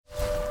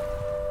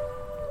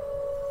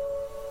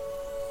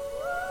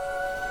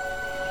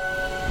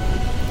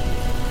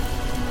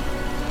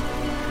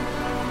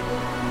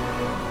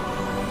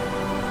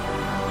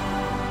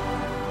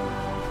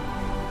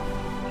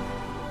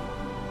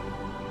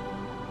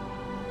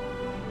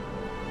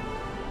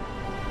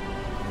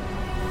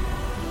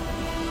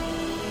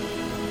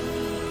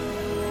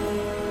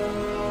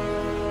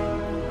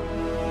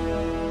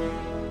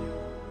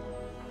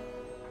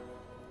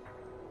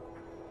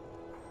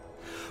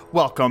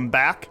Welcome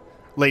back,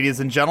 ladies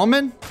and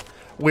gentlemen.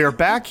 We're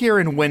back here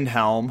in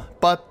Windhelm,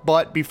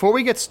 but before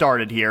we get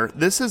started here,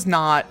 this is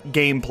not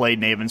gameplay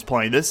Naven's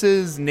playing. This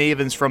is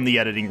Naven's from the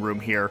editing room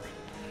here,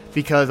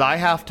 because I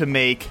have to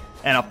make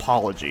an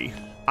apology.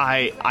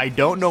 I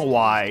don't know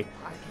why.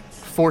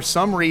 For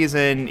some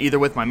reason, either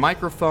with my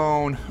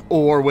microphone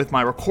or with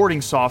my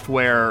recording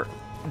software,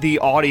 the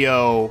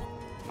voiceover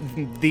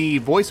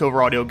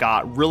audio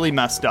got really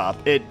messed up.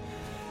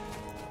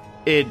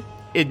 And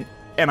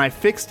I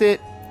fixed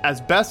it as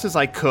best as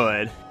I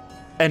could,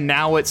 and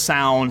now it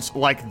sounds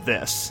like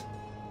this.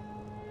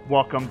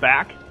 Welcome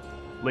back,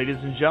 ladies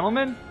and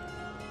gentlemen.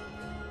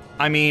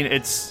 I mean,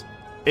 it's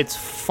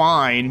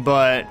fine,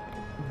 but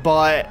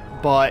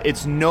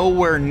it's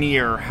nowhere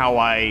near how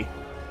I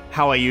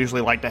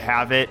usually like to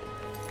have it,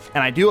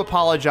 and I do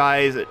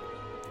apologize.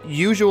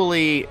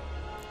 Usually,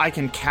 I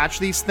can catch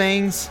these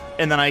things,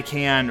 and then I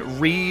can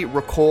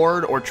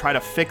re-record or try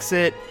to fix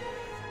it,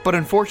 but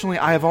unfortunately,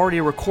 I have already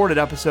recorded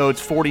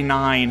episodes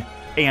 49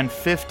 and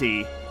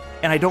 50,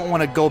 and I don't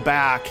want to go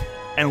back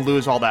and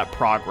lose all that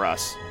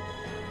progress.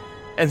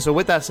 And so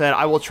with that said,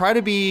 I will try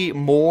to be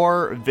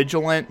more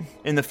vigilant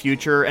in the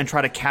future and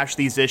try to catch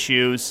these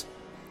issues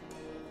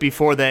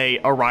before they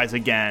arise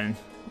again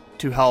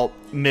to help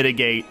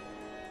mitigate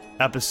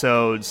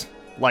episodes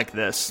like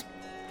this.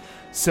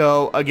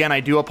 So again,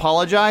 I do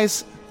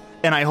apologize,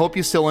 and I hope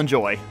you still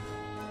enjoy.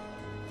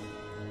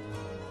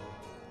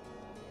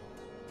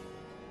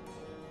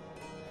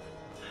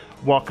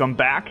 Welcome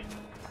back,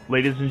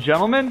 ladies and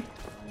gentlemen.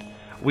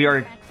 We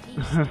are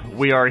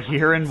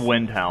here in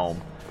Windhelm,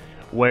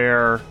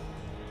 where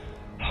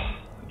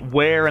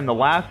in the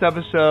last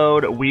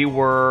episode we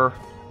were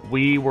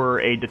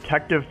a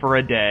detective for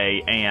a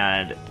day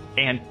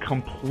and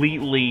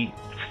completely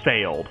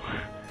failed.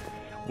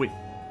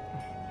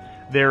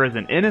 There is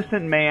an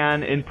innocent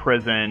man in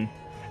prison,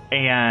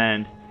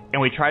 and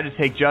we tried to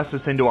take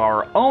justice into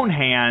our own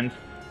hands,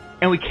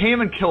 and we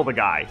came and killed the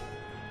guy.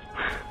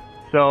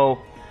 So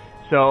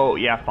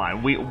yeah,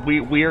 fine.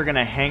 We are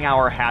gonna hang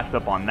our hats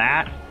up on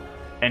that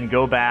and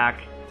go back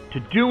to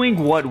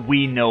doing what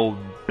we know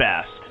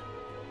best,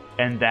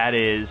 and that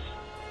is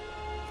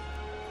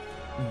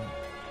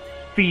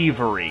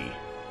thievery.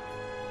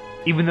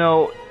 Even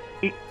though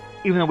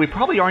we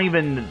probably aren't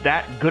even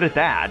that good at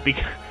that,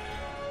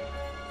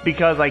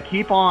 because I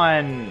keep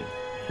on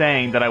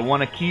saying that I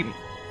want to keep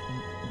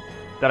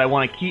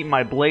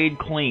my blade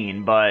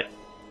clean, but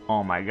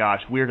oh my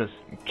gosh, we're just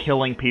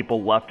killing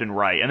people left and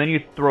right. And then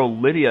you throw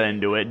Lydia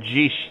into it.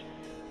 Geesh.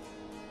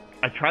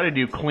 I try to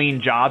do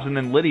clean jobs, and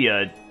then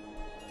Lydia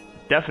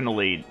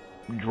definitely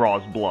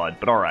draws blood,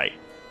 but alright.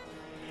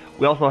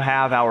 We also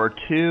have our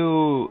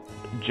two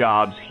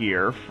jobs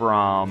here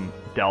from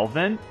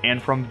Delvin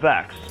and from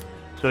Vex.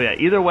 So yeah,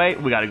 either way,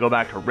 we gotta go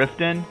back to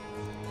Riften,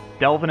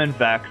 Delvin and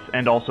Vex,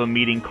 and also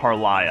meeting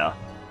Carlia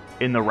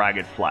in the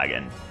Ragged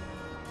Flagon.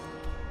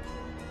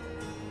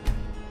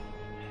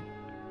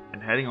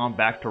 And heading on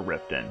back to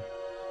Riften.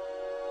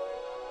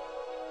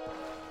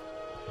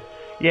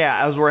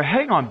 Yeah, as we're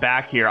heading on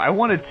back here, I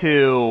wanted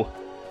to...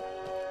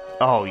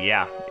 Oh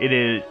yeah, it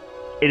is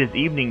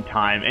evening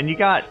time, and you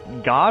got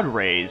god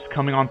rays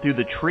coming on through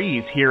the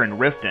trees here in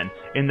Riften,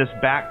 in this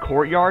back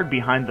courtyard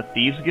behind the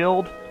Thieves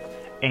Guild,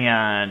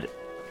 and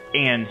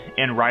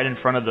right in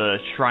front of the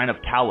Shrine of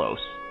Talos.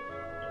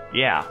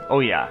 Yeah, oh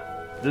yeah,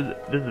 this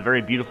is a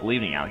very beautiful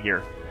evening out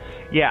here.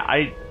 Yeah,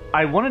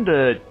 I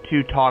wanted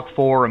to talk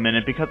for a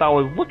minute because I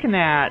was looking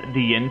at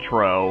the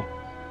intro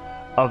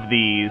of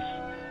these,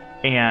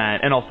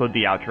 and also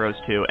the outros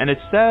too, and it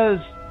says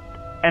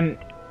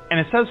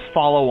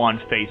follow on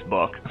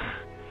Facebook.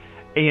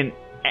 And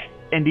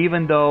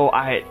even though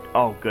I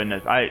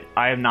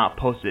have not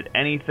posted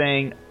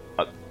anything,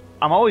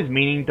 I'm always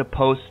meaning to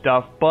post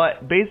stuff,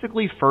 but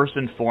basically first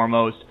and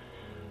foremost,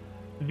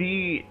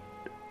 the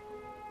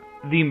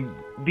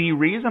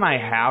reason I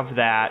have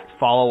that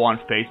follow on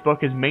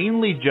Facebook is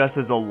mainly just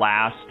as a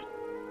last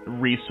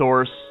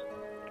resource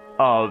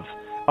of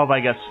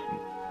I guess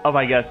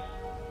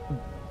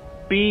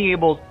being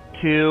able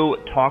to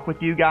talk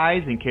with you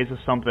guys in case of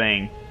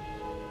something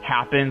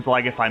happens,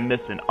 like if I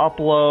miss an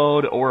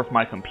upload, or if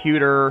my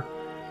computer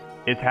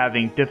is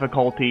having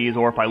difficulties,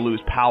 or if I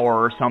lose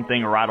power or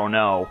something, or I don't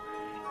know.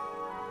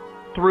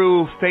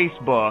 Through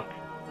Facebook,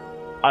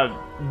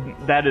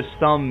 that is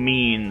some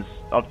means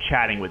of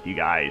chatting with you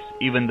guys,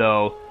 even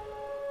though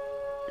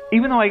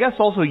I guess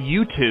also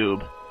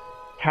YouTube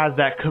has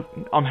that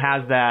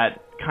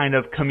kind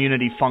of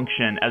community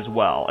function as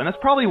well, and that's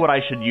probably what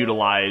I should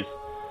utilize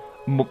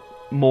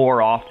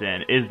more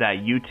often, is that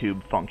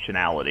YouTube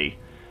functionality.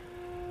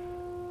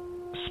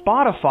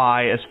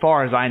 Spotify, as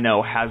far as I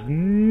know, has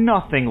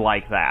nothing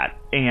like that,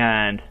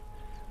 and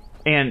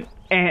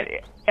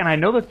I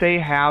know that they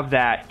have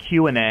that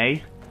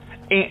Q&A,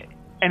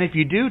 and if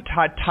you do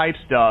type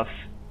stuff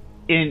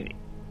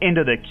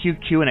into the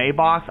Q&A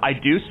box, I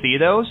do see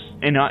those,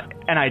 and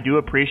I do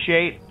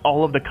appreciate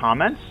all of the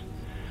comments.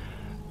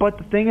 But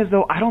the thing is,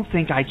 though, I don't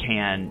think I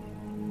can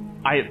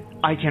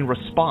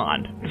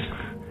respond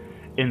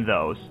in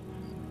those.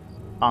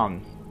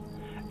 And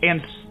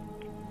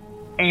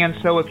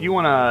so if you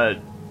want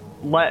to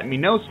let me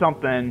know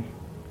something,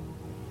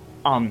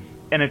 and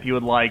if you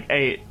would like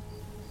a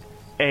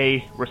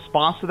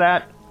response to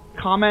that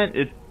comment,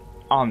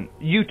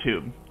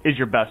 YouTube is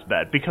your best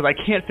bet, because I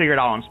can't figure it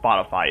out on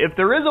Spotify. If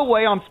there is a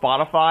way on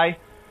Spotify,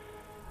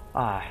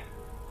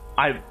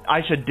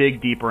 I should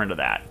dig deeper into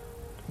that.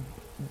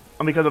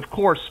 Because of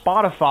course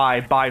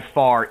Spotify by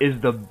far is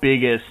the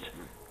biggest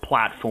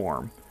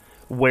platform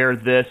where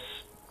this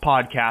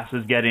podcast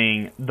is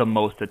getting the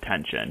most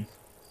attention.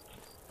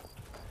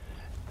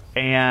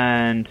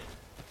 And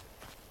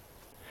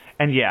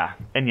I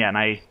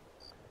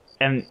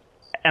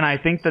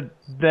think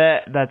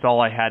that's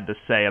all I had to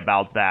say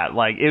about that.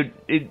 Like it's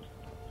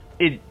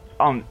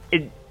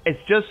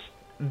just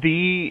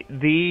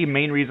the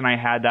main reason I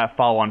had that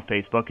follow on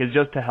Facebook is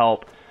just to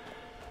help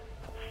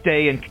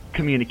stay in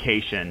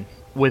communication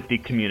with the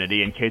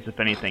community in case if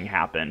anything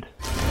happened.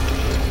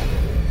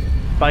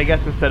 But I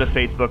guess instead of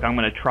Facebook, I'm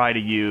going to try to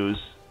use...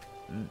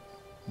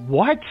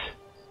 What?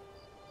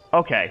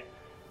 Okay.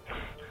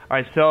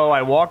 Alright, so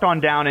I walked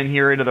on down in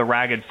here into the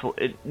ragged...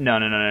 No.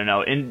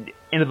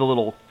 Into the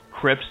little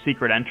crypt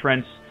secret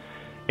entrance,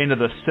 into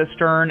the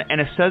cistern,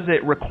 and it says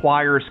it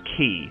requires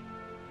key.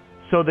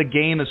 So the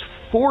game is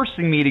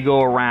forcing me to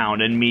go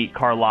around and meet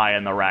Carlia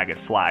and the Ragged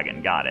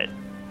Flagon. Got it.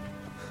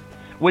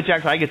 Which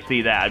actually, I could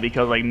see that,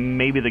 because like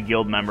maybe the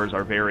guild members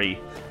are very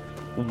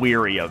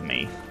weary of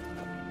me.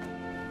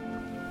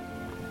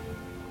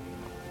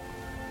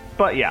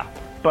 But yeah,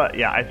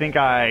 I think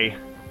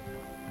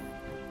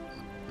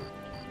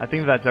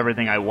that's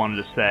everything I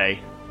wanted to say.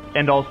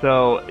 And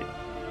also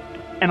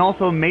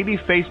maybe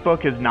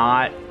Facebook is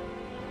not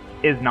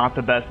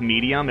the best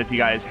medium. If you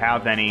guys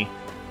have any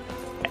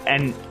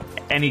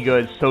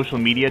good social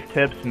media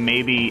tips,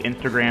 maybe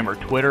Instagram or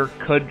Twitter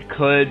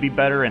could be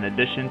better in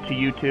addition to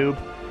YouTube,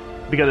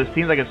 because it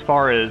seems like as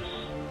far as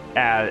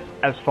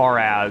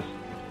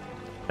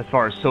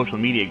social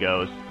media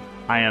goes,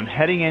 I am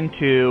heading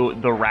into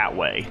the rat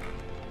way.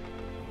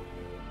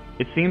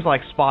 It seems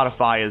like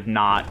Spotify is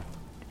not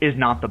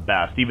the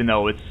best, even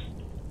though it's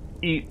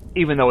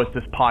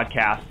this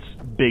podcast's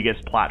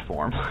biggest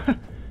platform.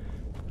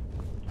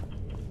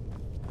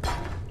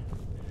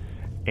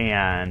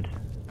 And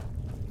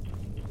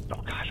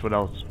oh gosh, what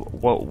else?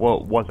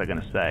 What was I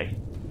gonna say?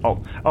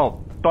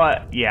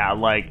 But yeah,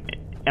 like,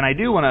 and I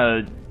do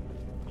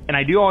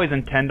always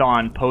intend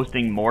on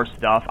posting more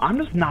stuff. I'm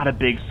just not a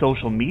big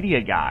social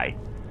media guy.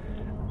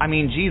 I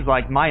mean, geez,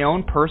 like my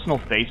own personal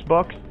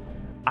Facebook,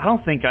 I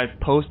don't think I've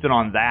posted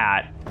on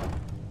that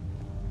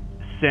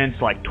since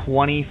like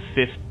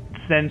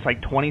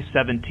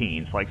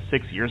 2017, like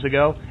 6 years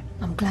ago.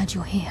 I'm glad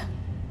you're here.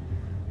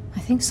 I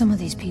think some of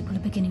these people are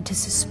beginning to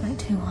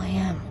suspect who I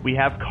am. We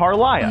have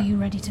Carlia. Are you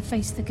ready to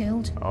face the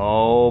guild?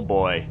 Oh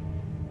boy.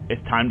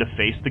 It's time to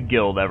face the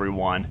guild,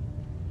 everyone.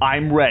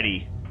 I'm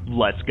ready.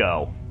 Let's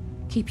go.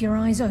 Keep your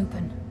eyes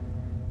open.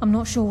 I'm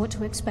not sure what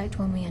to expect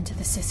when we enter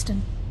the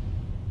cistern.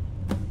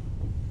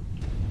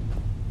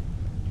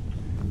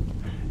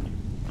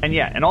 And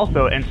yeah, and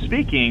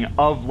speaking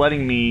of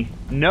letting me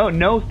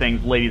know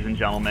things, ladies and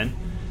gentlemen,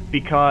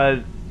 because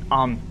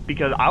I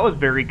was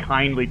very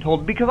kindly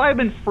told, because I've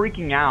been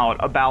freaking out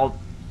about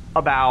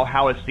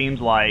how it seems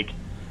like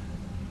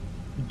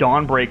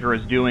Dawnbreaker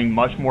is doing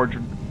much more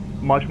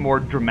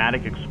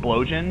dramatic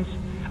explosions.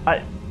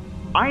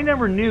 I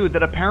never knew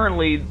that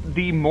apparently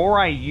the more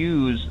I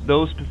use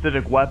those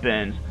specific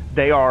weapons,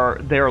 they are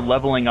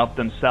leveling up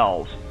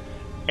themselves,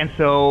 and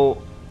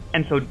so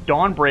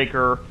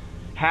Dawnbreaker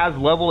has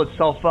leveled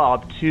itself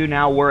up to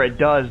now where it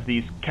does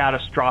these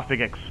catastrophic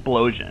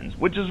explosions,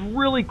 which is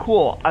really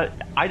cool.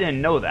 I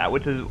didn't know that,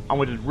 which is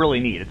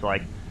really neat. It's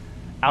like,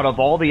 out of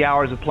all the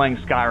hours of playing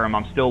Skyrim,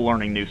 I'm still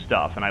learning new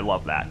stuff, and I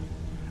love that.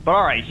 But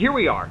alright, here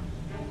we are.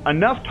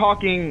 Enough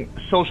talking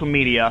social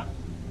media.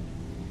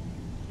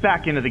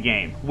 Back into the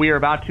game. We are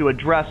about to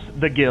address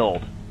the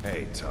guild.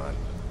 Hey, Todd.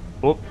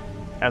 Oop,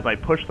 as I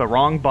push the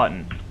wrong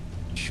button.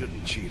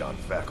 Shouldn't cheat on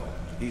Feckle.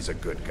 He's a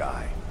good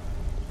guy.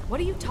 What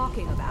are you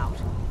talking about?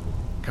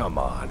 Come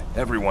on,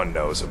 everyone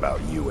knows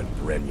about you and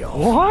Brynjolf.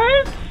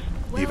 What?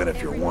 Well, even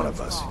if you're one of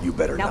us, you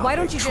better now not why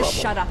don't make you trouble.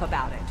 just shut up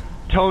about it?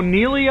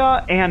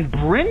 Tonelia and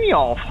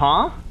Brynjolf,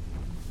 huh?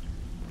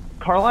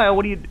 Carlia,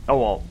 what do you... Oh,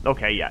 well,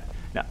 okay, yeah.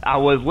 Now, I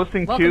was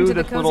listening Welcome to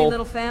this the cozy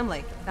little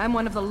family. I'm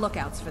one of the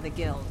lookouts for the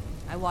guild.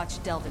 I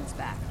watch Delvin's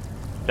back.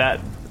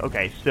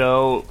 Okay,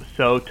 so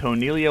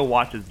Tonelia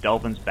watches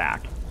Delvin's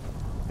back.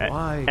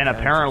 Why and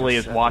apparently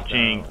is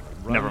watching...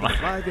 Never mind.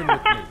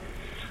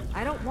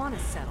 I don't want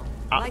to settle.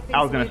 I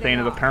was going to say, and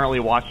is apparently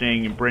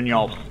watching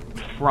Brynjolf's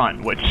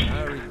front, which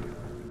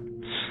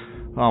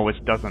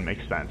doesn't make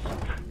sense.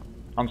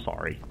 I'm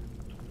sorry.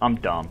 I'm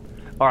dumb.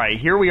 Alright,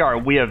 here we are.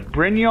 We have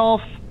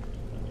Brynjolf,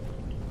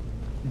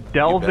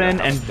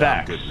 Delvin, and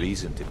Vex. Good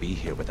reason to be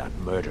here with that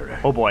murderer.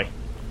 Oh boy.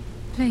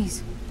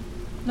 Please,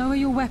 lower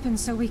your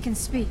weapons so we can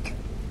speak.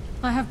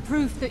 I have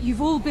proof that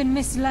you've all been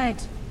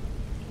misled.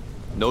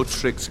 No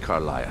tricks,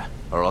 Carlia,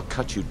 or I'll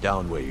cut you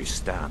down where you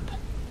stand.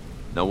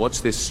 Now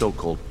what's this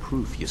so-called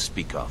proof you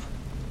speak of?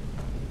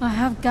 I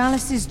have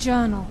Gallus'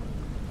 journal.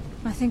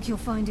 I think you'll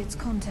find its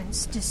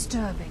contents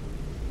disturbing.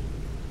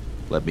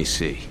 Let me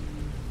see.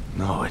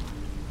 No, it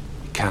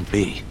can't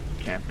be.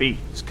 Can't be.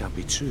 This can't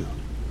be true.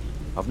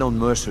 I've known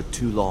Mercer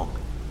too long.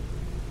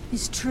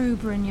 It's true,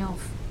 Brynjolf.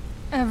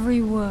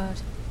 Every word.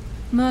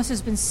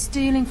 Mercer's been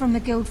stealing from the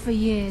Guild for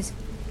years,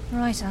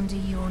 right under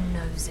your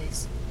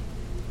noses.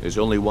 There's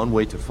only one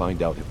way to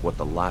find out if what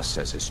the lass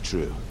says is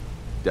true.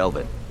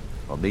 Delvin,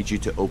 I'll need you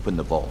to open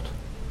the vault.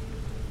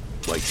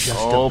 Wait just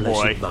Oh, a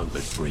blessed boy.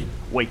 moment, Bryn.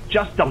 Wait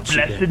just a What's in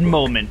that blessed book?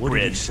 moment, What did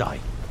Bryn. it say?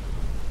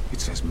 It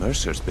says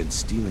Mercer's been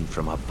stealing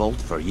from a vault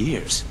for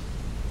years.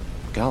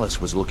 Gallus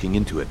was looking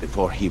into it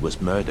before he was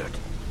murdered.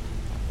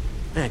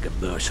 How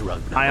could Mercer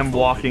open up I a am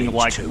vault walking, with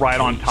like, two right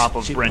on keys? top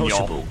of It's Brynjolf.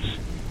 impossible.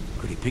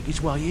 Could he pick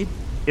his way in?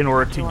 In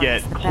order to Door get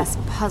is the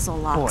best puzzle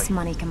locks Boy.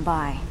 money can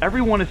buy.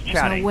 everyone is There's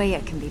chatting. no way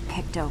it can be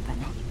picked open.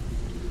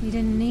 You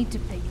didn't need to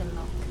pick the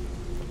lock.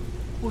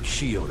 What's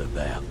she on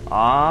about?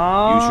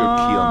 Ah. Use your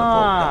key on the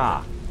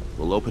vault, Delvin.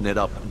 We'll open it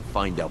up and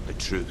find out the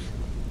truth.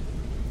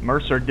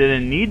 Mercer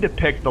didn't need to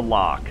pick the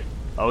lock.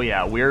 Oh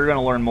yeah, we're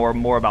gonna learn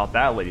more about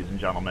that, ladies and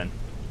gentlemen.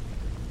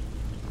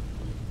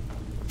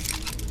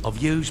 I've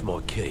used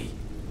my key,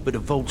 but the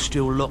vault's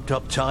still locked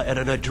up tighter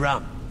than a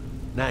drum.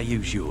 Now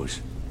use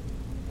yours.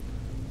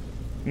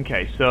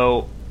 Okay,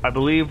 so I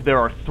believe there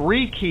are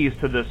 3 keys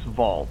to this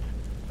vault.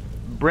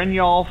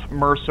 Brynjolf,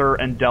 Mercer,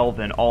 and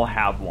Delvin all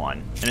have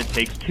one, and it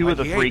takes 2 of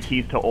the 3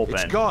 keys to open.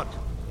 It's gone.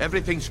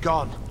 Everything's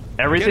gone.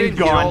 Everything's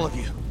Get in gone. Here, all of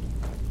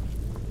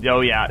you.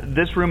 Oh yeah,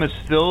 this room is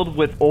filled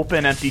with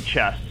open, empty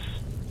chests.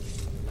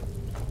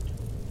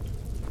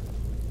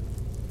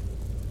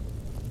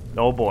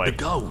 Oh boy, The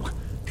gold,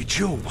 the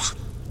jewels,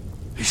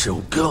 it's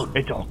all gone.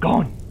 it's all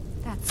gone.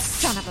 That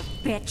son of a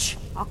bitch!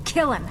 I'll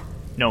kill him!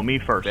 No, me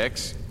first.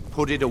 Vex,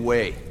 put it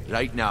away,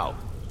 right now.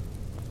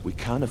 We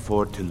can't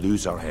afford to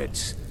lose our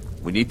heads.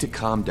 We need to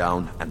calm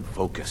down and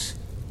focus.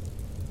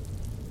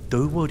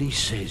 Do what he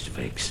says,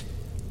 Vex.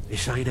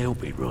 This ain't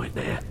helping right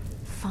now.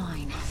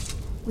 Fine.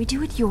 We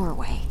do it your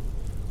way.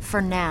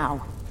 For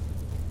now.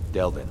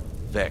 Delvin,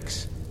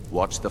 Vex,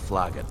 watch the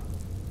flagon.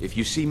 If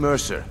you see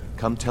Mercer,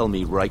 come tell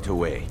me right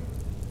away.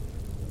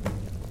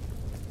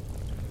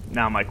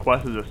 Now my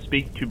quest is to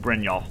speak to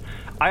Brynjolf.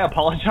 I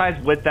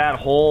apologize with that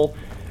whole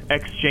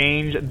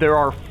exchange. There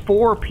are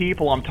 4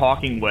 people I'm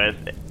talking with,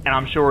 and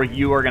I'm sure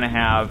you are going to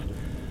have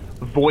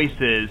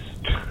voices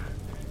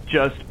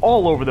just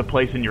all over the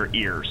place in your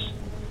ears.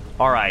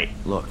 Alright.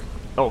 Look,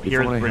 Oh, here's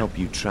before I Bryn. help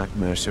you track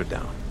Mercer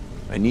down,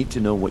 I need to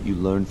know what you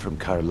learned from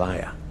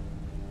Carlia.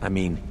 I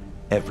mean,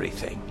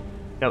 everything.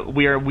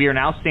 We are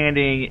now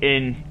standing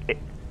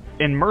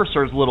in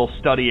Mercer's little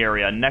study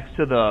area next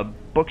to the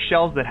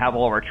bookshelves that have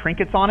all of our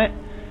trinkets on it.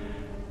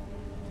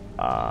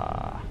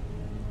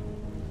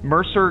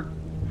 Mercer.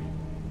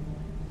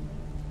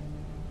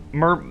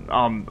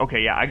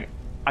 Okay, yeah,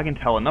 I can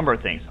tell a number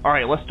of things. All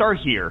right, let's start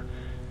here.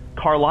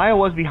 Carlia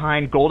was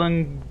behind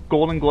Golden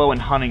Glow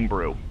and Hunting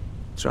Brew.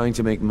 Trying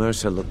to make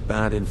Mercer look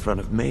bad in front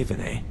of Maven,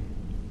 eh?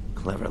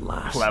 Clever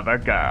lass. Clever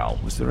girl.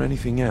 Was there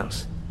anything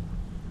else?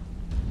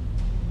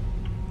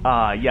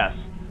 Yes.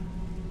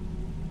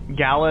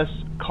 Gallus,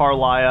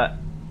 Carlia.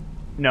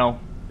 No.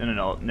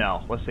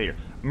 Let's see here.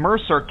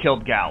 Mercer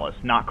killed Gallus,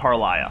 not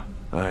Carlia.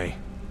 Aye.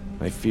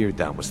 I feared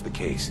that was the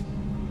case.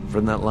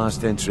 From that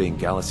last entry in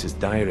Gallus's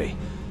diary,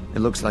 it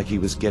looks like he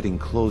was getting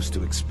close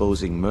to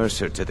exposing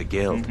Mercer to the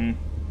Guild.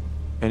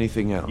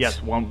 Anything else?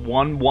 Yes,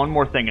 one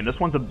more thing, and this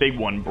one's a big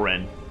one,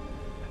 Bryn.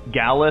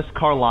 Gallus,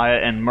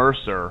 Carlia, and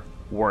Mercer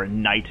were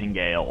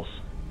nightingales.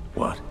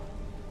 What?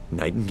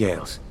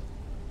 Nightingales?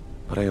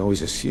 But I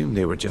always assumed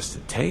they were just a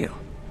tale.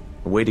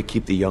 A way to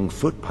keep the young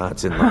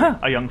footpads in line.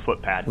 A young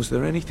footpad. Was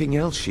there anything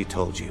else she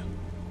told you?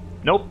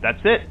 Nope,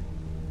 that's it.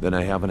 Then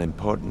I have an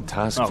important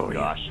task Oh for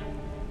gosh. you.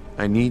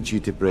 I need you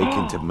to break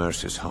into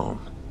Mercer's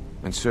home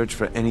and search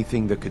for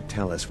anything that could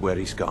tell us where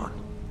he's gone.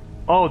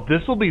 Oh,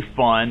 this will be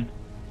fun.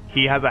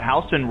 He has a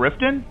house in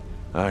Riften?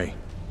 Aye.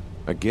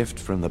 A gift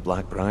from the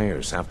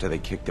Blackbriars after they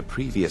kicked the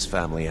previous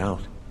family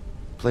out.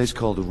 Place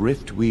called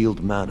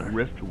Riftweald Manor.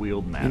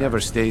 Riftweald Manor. He never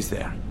stays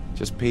there,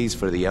 just pays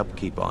for the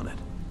upkeep on it.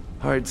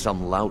 Hired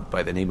some lout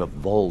by the name of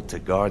Vold to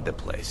guard the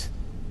place.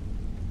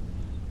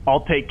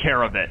 I'll take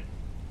care of it.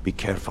 Be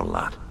careful,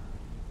 lad.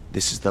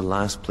 This is the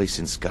last place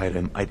in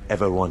Skyrim I'd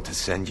ever want to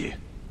send you.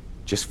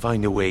 Just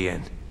find a way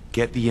in,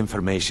 get the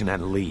information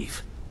and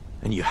leave.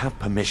 And you have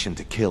permission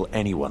to kill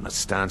anyone that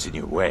stands in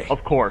your way.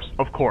 Of course.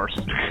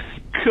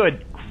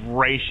 Good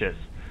gracious.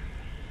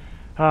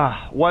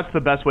 What's the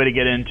best way to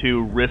get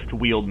into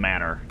Riftweald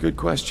Manor? Good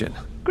question.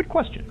 Good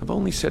question. I've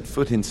only set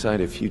foot inside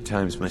a few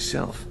times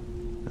myself,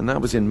 and that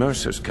was in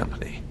Mercer's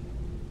company.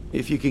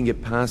 If you can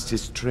get past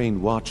his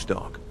trained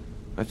watchdog,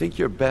 I think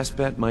your best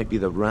bet might be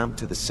the ramp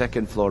to the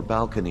second-floor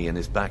balcony in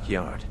his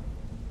backyard.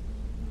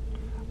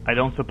 I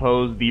don't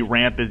suppose the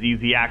ramp is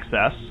easy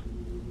access.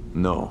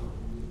 No.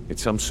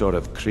 It's some sort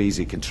of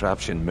crazy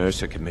contraption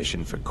Mercer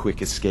commissioned for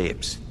quick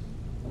escapes.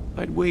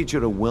 I'd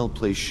wager a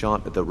well-placed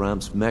shot at the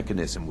ramp's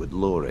mechanism would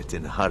lower it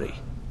in a hurry.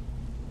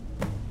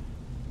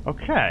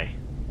 Okay.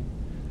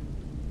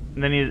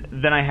 And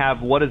then I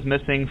have what is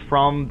missing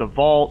from the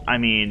vault. I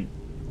mean,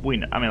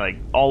 like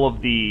all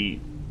of the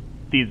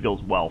Thieves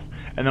Guild's wealth.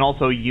 And then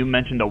also you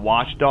mentioned a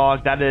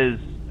watchdog.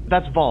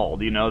 That's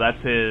Vald, you know,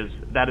 that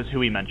is who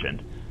he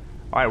mentioned.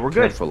 Alright, we're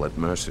good. Careful at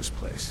Mercer's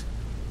place.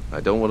 I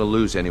don't want to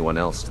lose anyone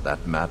else to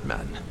that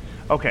madman.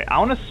 Okay, I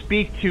want to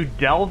speak to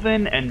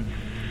Delvin and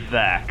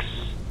Vex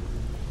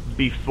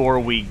before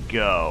we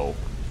go.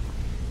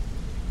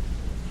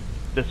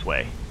 This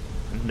way.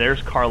 And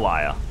there's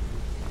Carlia.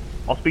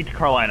 I'll speak to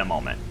Carlia in a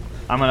moment.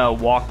 I'm gonna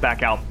walk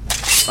back out.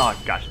 Oh,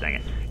 gosh dang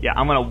it. Yeah,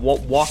 I'm gonna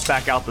walk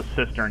back out the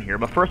cistern here,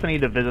 but first I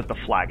need to visit the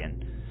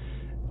flagon.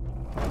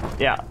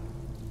 Yeah.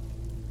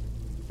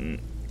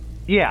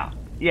 Yeah.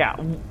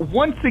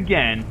 Once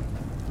again,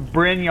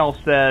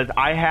 Brynjolf says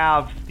I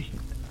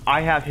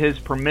have his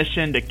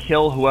permission to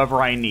kill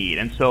whoever I need,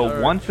 and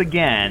so once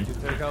again,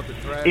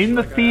 in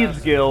the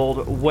Thieves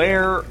Guild,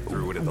 where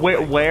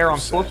I'm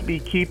supposed to be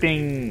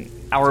keeping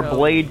our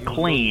blade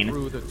clean,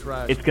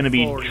 it's going to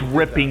be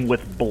dripping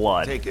with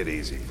blood. Take it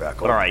easy,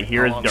 Vex. All right,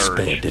 here's Dirge.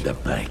 Spared to the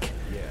bank.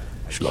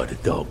 It's like the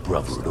Dark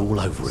Brotherhood all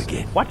over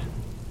again. What?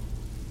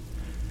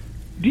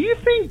 Do you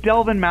think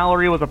Delvin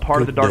Mallory was a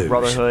part of the Dark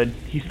Brotherhood?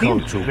 He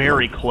seems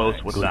very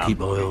close with them. Keep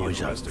my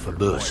eyes open for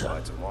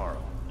Mercer.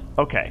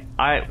 Okay,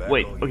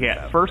 wait.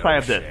 Okay, first I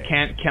have this.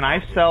 Can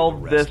I sell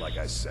this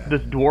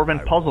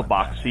dwarven puzzle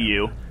box to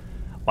you?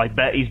 I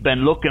bet he's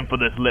been looking for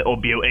this little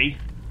beauty.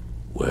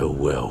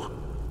 Well.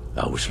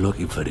 I was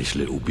looking for this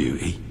little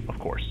beauty. Of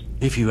course.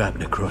 If you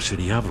happen across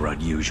any other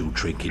unusual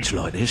trinkets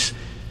like this,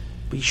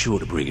 be sure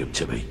to bring them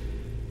to me.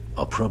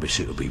 I promise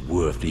it'll be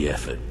worth the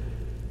effort.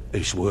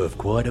 It's worth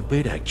quite a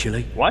bit,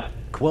 actually. What?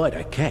 Quite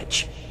a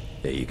catch.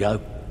 There you go.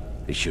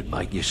 It should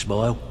make you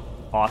smile.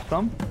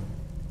 Awesome.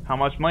 How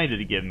much money did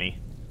he give me?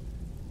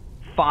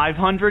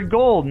 500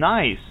 gold.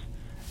 Nice.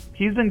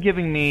 He's been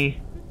giving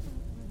me...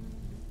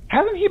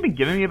 Hasn't he been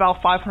giving me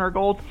about 500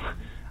 gold?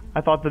 I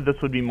thought that this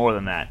would be more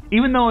than that.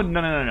 Even though...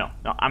 No.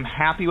 I'm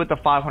happy with the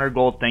 500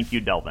 gold. Thank you,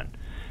 Delvin.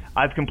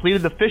 I've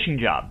completed the fishing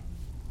job.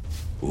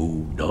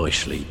 Ooh,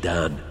 nicely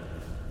done.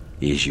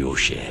 Here's your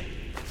share.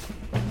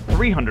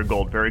 300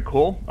 gold. Very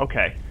cool.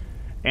 Okay.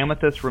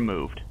 Amethyst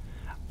removed.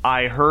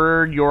 I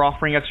heard you're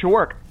offering extra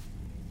work.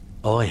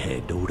 I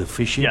handle the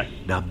fishing. Yes.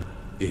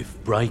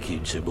 If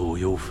breaking's a more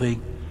your thing,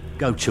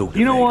 go talk to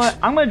You know Vex.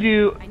 what? I'm going to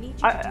do...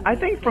 I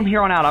think from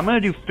here on out, I'm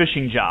going to do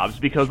fishing jobs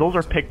because those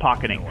are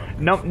pickpocketing.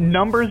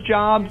 Numbers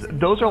jobs,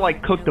 those are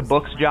like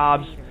cook-the-books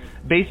jobs.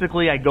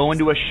 Basically, I go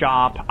into a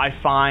shop, I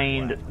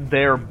find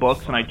their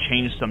books, and I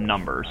change some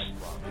numbers.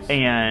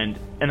 And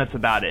that's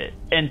about it.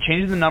 And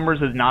changing the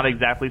numbers is not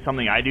exactly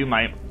something I do.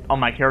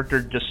 My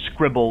character just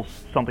scribbles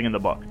something in the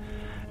book.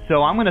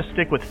 So I'm going to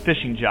stick with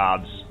fishing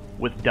jobs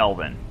with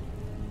Delvin.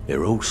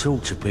 There are all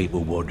sorts of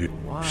people wondering.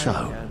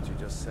 So,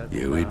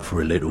 you in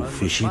for a little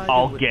fishing?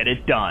 I'll get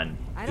it done.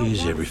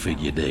 Here's everything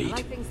you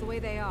need.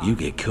 You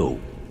get caught,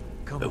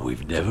 but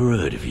we've never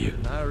heard of you.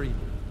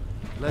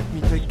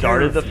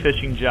 Started the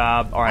fishing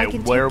job. All right,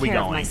 where are we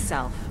going?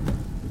 Myself.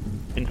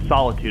 In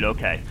Solitude.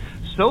 Okay.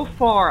 So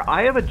far,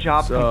 I have a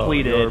job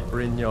completed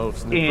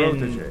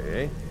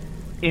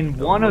in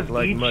one of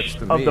each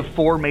of the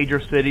 4 major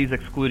cities,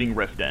 excluding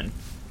Riften.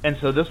 And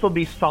so this will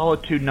be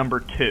Solitude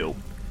number 2.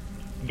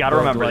 Gotta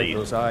remember these.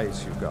 Those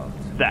eyes you got.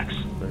 Vex.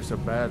 There's a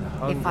bad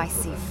hunger. If I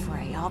see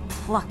Frey, I'll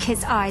pluck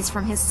his eyes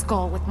from his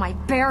skull with my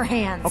bare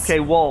hands. Okay,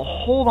 well,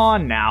 hold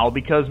on now,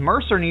 because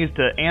Mercer needs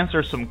to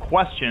answer some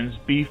questions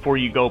before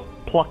you go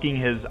plucking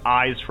his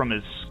eyes from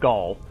his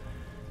skull.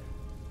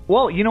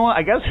 Well, you know what?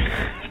 I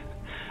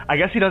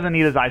guess he doesn't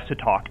need his eyes to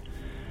talk.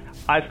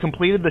 I've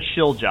completed the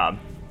shield job.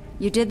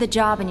 You did the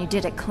job and you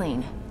did it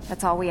clean.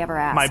 That's all we ever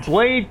asked. My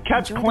blade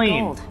kept Enjoy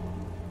clean. the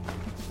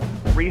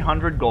gold.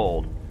 300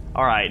 gold.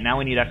 Alright, now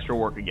we need extra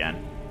work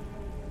again.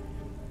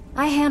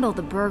 I handle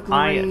the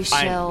burglary,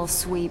 shill,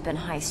 sweep, and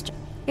heist.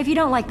 If you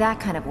don't like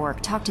that kind of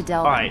work, talk to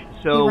Delvin. Alright,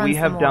 so we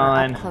have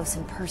done... up-close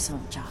and personal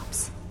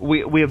jobs.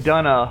 We have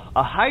done a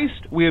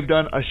heist, we have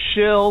done a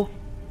shill,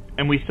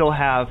 and we still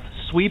have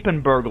sweep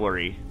and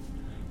burglary.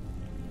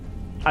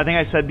 I think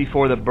I said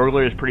before that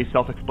burglary is pretty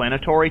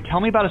self-explanatory. Tell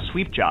me about a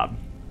sweep job.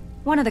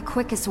 One of the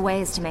quickest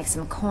ways to make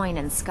some coin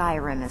in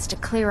Skyrim is to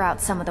clear out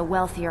some of the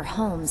wealthier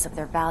homes of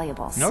their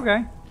valuables.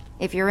 Okay.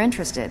 If you're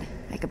interested,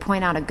 I could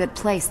point out a good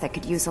place that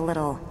could use a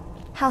little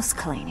house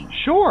cleaning.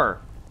 Sure.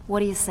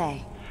 What do you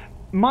say?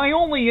 My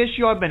only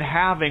issue I've been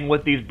having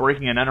with these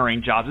breaking and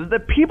entering jobs is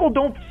that people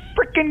don't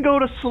frickin' go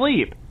to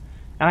sleep.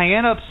 And I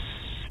end up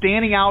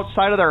standing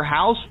outside of their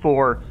house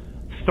for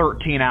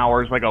 13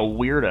 hours like a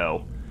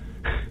weirdo.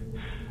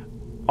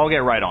 I'll get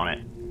right on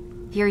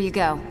it. Here you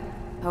go.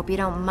 Hope you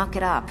don't muck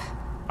it up.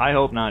 I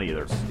hope not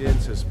either.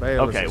 Skin's as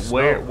pale Okay, as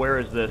where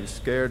is this? You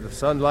scared of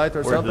sunlight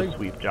or Where's something? the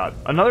sweep job?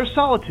 Another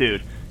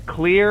Solitude.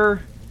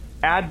 Clear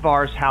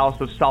Advar's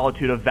house of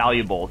Solitude of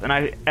valuables. And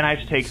I have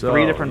to take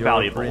 3 different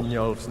valuables.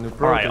 Brynjolf's new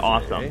Alright, protege,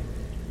 awesome. eh?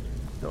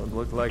 Don't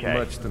look like Okay.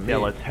 much to me. Yeah,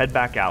 let's head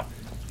back out.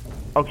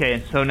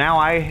 Okay, so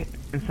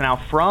now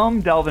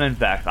from Delvin and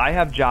Vex, I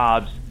have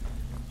jobs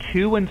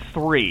 2 and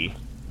 3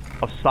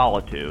 of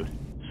Solitude.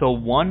 So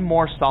 1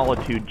 more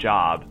Solitude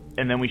job,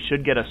 and then we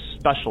should get a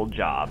special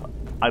job,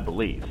 I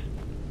believe.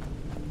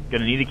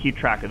 Gonna need to keep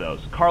track of those.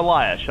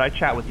 Carlia, should I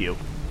chat with you?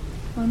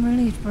 I'm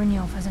relieved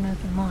Brynjolf has an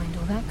open mind,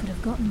 or that could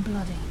have gotten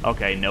bloody.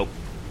 Okay, nope.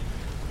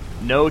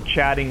 No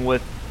chatting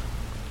with...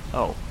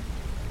 Oh.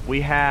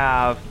 We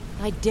have...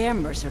 I dare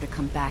Mercer to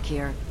come back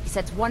here. He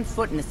sets 1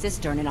 foot in the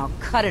cistern and I'll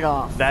cut it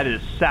off. That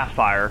is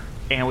Sapphire.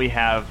 And we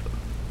have...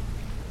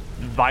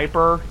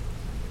 Viper...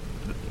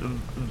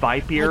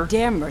 Vipier. I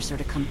dare Mercer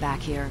to come back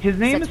here. His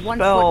name is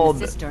spelled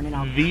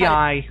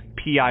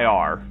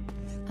V-I-P-I-R.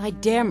 I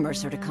dare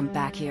Mercer to come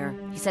back here.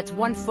 He sets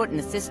 1 foot in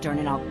the cistern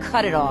and I'll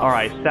cut it off.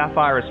 Alright,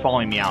 Sapphire is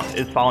following me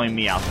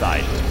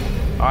outside.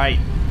 Alright,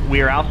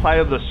 we are outside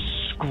of the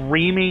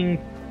screaming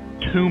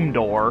tomb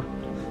door.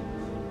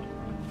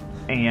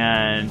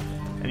 And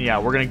yeah,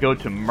 we're gonna go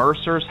to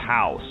Mercer's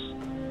house.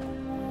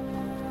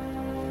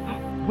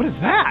 What is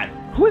that?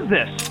 Who is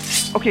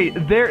this? Okay,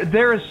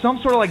 there is some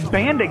sort of like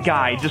bandit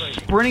guy just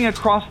sprinting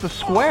across the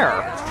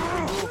square.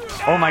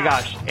 Oh my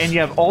gosh, and you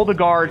have all the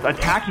guards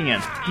attacking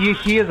him.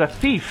 He is a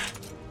thief.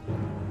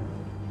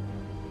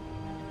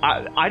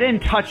 I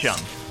didn't touch him.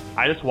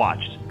 I just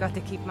watched. Got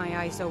to keep my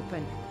eyes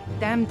open.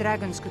 Damn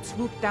dragons could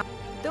swoop down.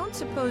 Don't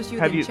suppose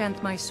you'd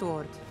enchant my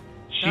sword.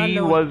 She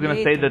was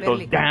gonna say that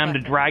those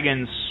damned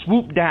dragons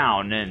swoop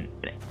down, and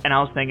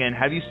I was thinking,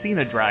 have you seen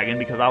a dragon?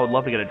 Because I would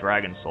love to get a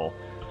dragon soul.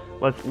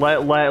 Let's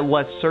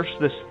search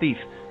this thief.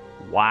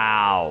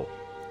 Wow.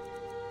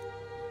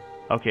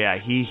 Okay, yeah,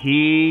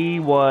 he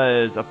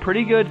was a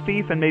pretty good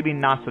thief and maybe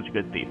not such a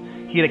good thief.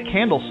 He had a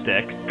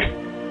candlestick,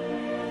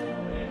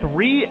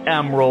 3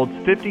 emeralds,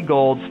 50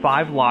 golds,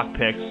 5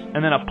 lockpicks,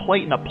 and then a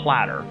plate and a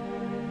platter.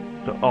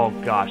 So, oh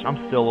gosh,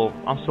 I'm still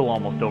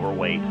almost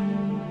overweight.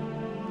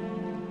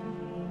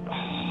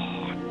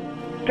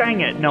 Oh, dang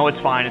it! No, it's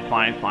fine.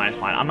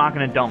 I'm not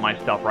gonna dump my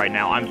stuff right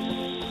now. I'm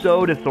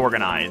so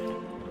disorganized.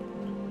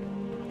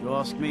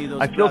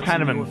 I feel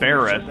kind of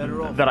embarrassed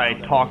that I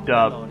talked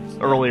up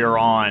earlier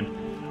on.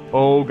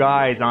 Oh,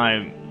 guys,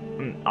 I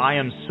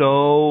am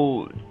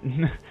so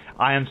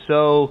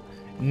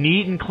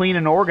neat and clean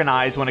and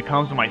organized when it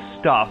comes to my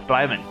stuff, but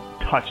I haven't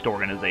touched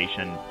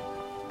organization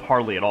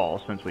hardly at all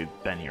since we've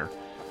been here.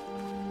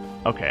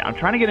 Okay, I'm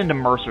trying to get into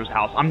Mercer's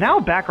house. I'm now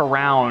back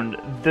around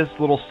this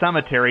little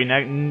cemetery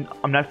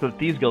next to the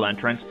Thieves Guild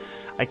entrance.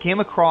 I came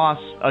across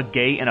a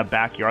gate in a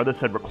backyard that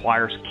said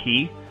requires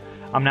key.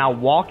 I'm now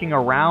walking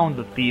around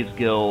the Thieves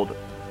Guild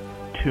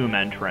tomb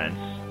entrance.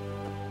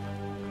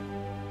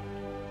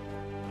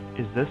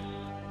 Is this...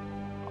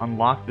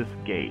 Unlock this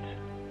gate.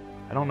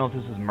 I don't know if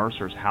this is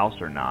Mercer's house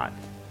or not.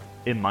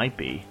 It might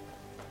be.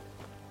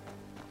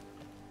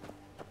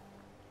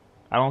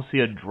 I don't see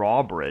a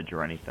drawbridge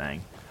or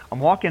anything. I'm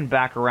walking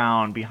back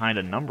around behind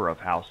a number of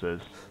houses.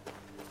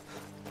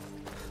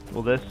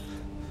 Will this...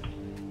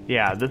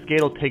 Yeah, this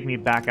gate will take me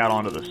back out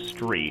onto the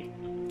street.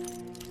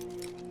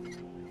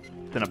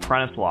 It's an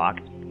apprentice lock.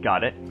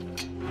 Got it.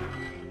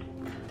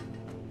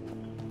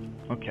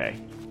 Okay.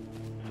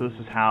 So this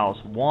is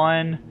house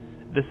 1.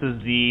 This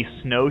is the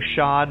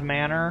Snowshod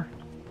Manor.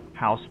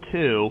 House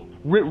 2.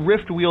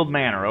 Riftweald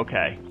Manor,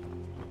 okay.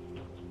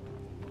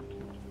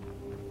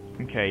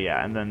 Okay,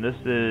 yeah, and then this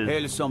is...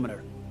 Hail,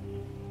 Summoner.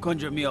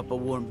 Conjure me up a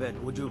warm bed,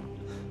 would you?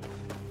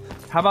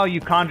 How about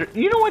you conjure...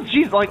 You know what?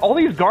 Jeez, like, all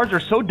these guards are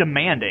so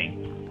demanding.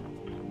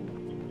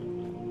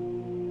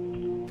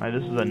 Alright,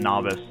 this is a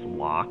novice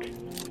lock.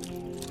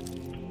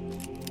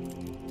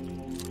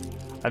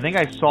 I think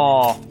I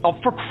saw... Oh,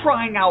 for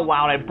crying out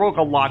loud, I broke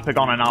a lockpick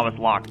on a novice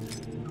lock.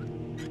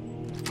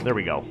 There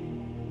we go.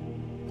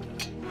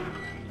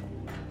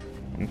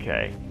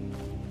 Okay.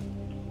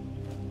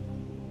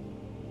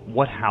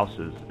 What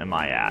houses am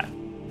I at?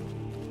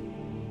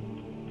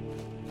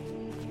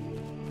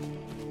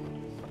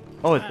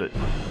 Oh, it's it.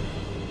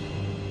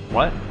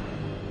 What?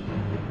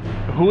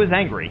 Who is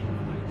angry?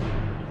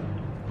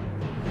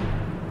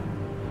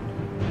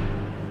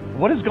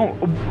 What is going...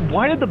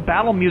 Why did the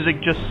battle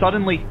music just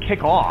suddenly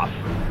kick off?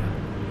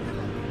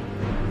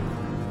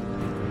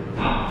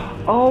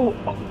 Oh,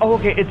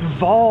 okay, it's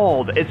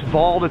Vald. It's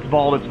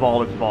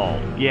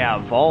Vald. Yeah,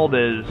 Vald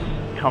is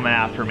coming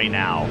after me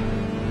now.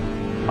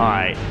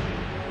 Alright.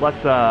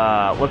 Let's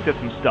get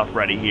some stuff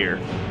ready here.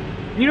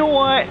 You know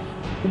what?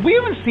 We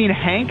haven't seen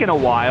Hank in a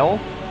while.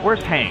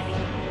 Where's Hank?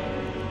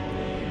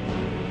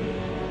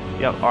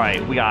 Yep,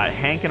 alright, we got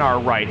Hank in our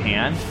right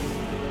hand.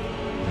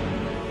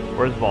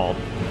 Where's Vald?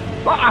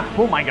 Ah!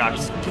 Oh my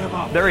gosh.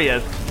 There he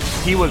is.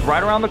 He was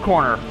right around the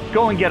corner.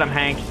 Go and get him,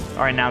 Hank.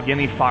 Alright, now give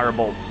me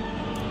firebolts.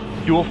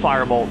 Dual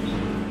firebolts.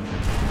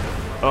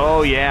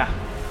 Oh, yeah.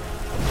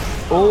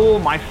 Oh,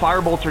 my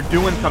firebolts are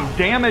doing some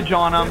damage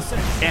on him.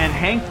 And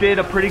Hank did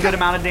a pretty good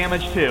amount of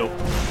damage, too.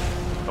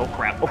 Oh,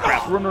 crap. Oh,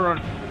 crap.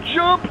 Run.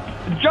 Jump!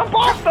 Jump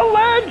off the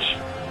ledge!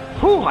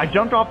 Whew, I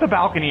jumped off the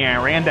balcony and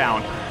I ran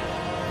down.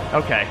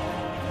 Okay.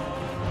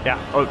 Yeah.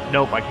 Oh,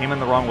 nope. I came in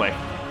the wrong way.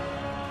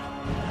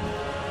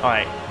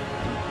 Alright.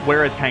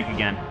 Where is Hank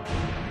again?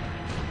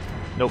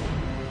 Nope.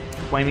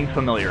 Flaming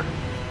familiar.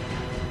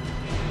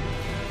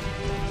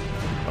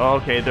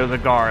 Okay, there's a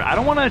guard. I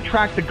don't want to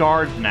attract the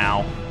guards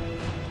now.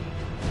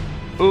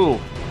 Ooh,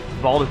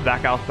 Vault is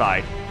back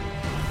outside.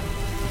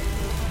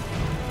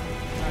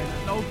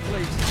 No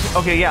place.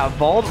 Okay, yeah,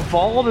 Vault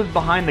is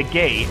behind the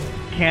gate.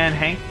 Can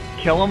Hank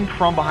kill him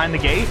from behind the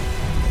gate?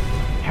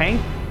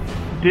 Hank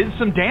did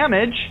some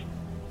damage.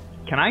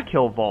 Can I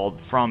kill Vault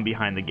from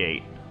behind the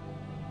gate?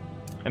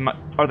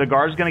 Are the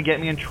guards gonna get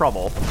me in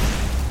trouble?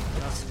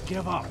 Just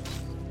give up.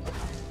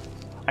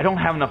 I don't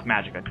have enough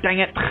magicka. Dang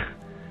it!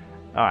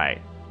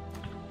 Alright.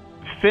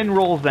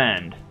 Finroll's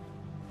End.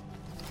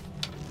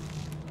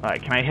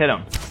 Alright, can I hit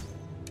him?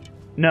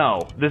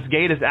 No. This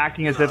gate is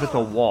acting as if it's a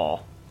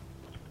wall.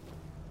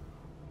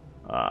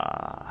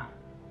 Alright,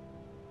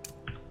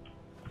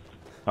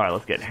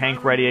 let's get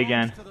Hank ready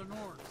again.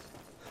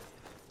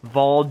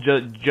 Vol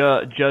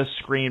just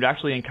screamed,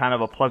 actually in kind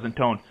of a pleasant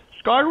tone,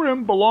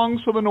 Skyrim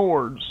belongs to the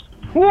Nords.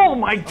 Oh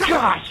my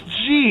gosh,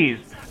 jeez!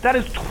 That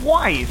is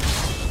twice!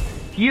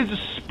 He has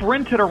just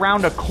sprinted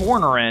around a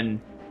corner and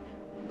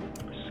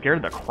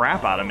scared the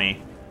crap out of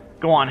me.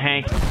 Go on,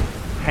 Hank.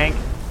 Hank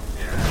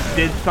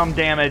did some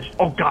damage.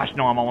 Oh gosh,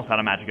 no, I'm almost out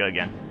of magicka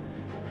again.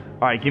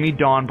 Alright, give me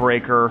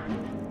Dawnbreaker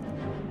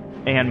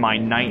and my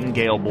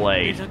Nightingale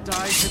Blade.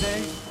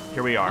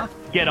 Here we are.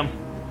 Get him.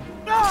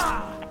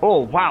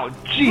 Oh, wow.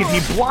 Jeez,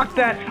 he blocked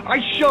that.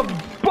 I shoved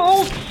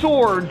both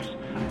swords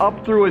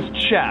up through his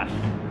chest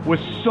with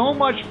so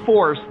much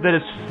force that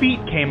his feet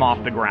came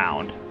off the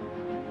ground.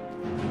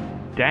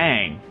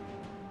 Dang.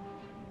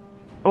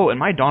 Oh, and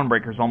my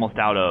Dawnbreaker's almost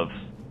out of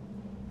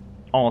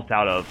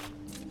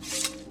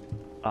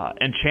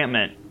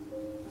enchantment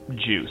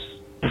juice.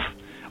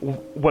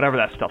 Whatever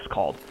that stuff's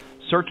called.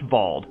 Search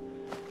Bald.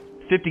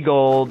 50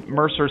 gold,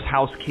 Mercer's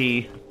house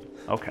key.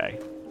 Okay.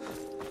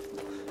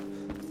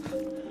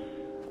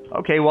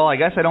 Okay, well, I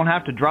guess I don't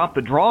have to drop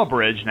the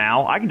drawbridge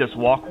now. I can just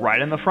walk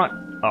right in the front.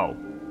 Oh.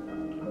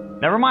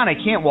 Never mind, I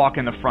can't walk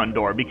in the front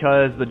door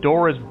because the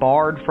door is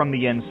barred from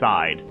the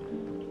inside.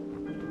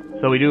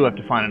 So we do have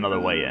to find another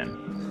way in.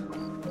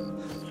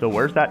 So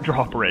where's that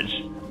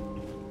drawbridge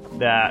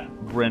that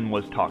Bryn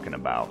was talking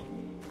about?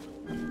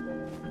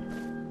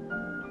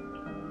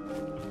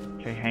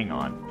 Okay, hang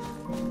on.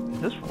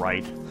 Is this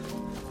right?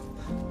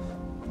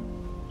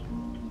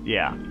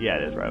 Yeah,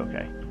 it is right,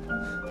 okay.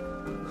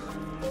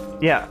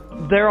 Yeah,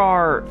 there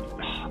are,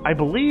 I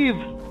believe,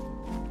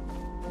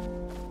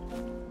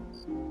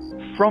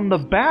 from the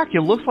back it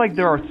looks like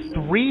there are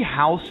 3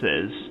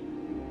 houses,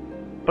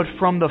 but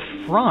from the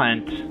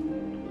front,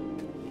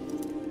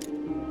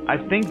 I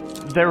think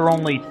there are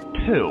only 2.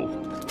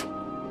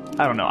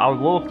 I don't know, I was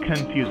a little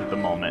confused at the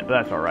moment,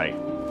 but that's alright.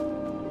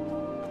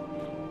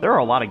 There are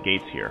a lot of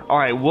gates here.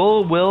 Alright,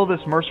 will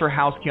this Mercer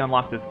house key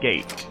unlock this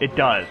gate? It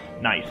does.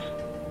 Nice.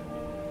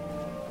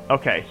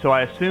 Okay, so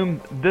I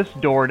assume this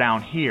door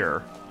down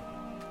here...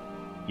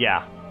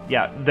 Yeah,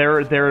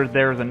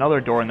 there's another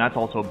door, and that's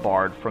also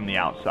barred from the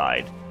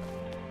outside.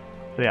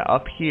 So yeah,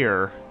 up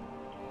here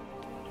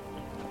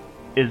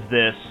is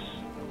this...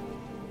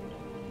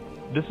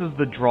 This is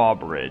the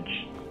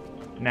drawbridge.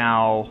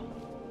 Now...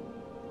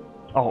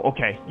 Oh,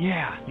 okay.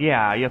 Yeah,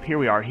 yep, here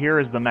we are. Here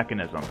is the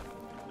mechanism.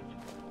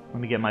 Let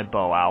me get my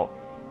bow out.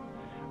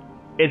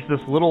 It's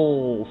this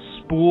little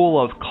spool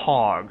of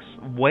cogs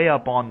way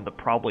up on the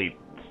probably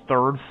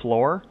 3rd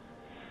floor.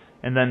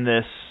 And then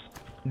this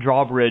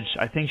drawbridge,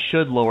 I think,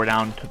 should lower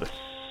down to the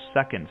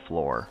 2nd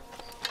floor.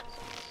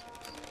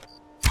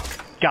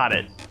 Got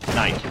it.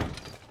 Nice.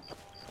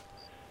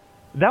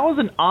 That was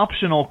an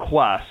optional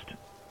quest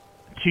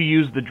to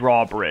use the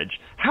drawbridge.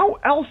 How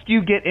else do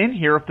you get in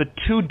here if the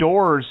 2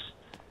 doors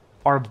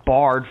are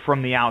barred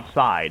from the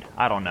outside?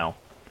 I don't know.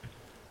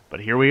 But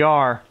here we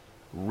are.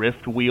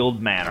 Riftweald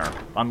Manor.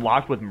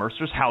 Unlocked with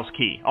Mercer's house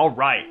key.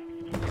 Alright.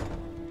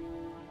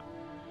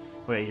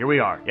 Wait, here we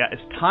are. Yeah,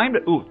 it's time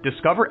to... Ooh,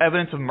 discover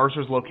evidence of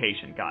Mercer's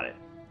location. Got it.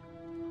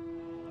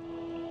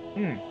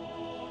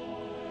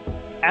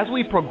 As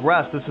we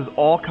progress, this is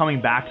all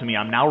coming back to me.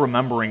 I'm now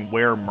remembering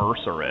where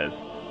Mercer is.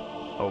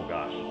 Oh,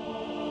 gosh.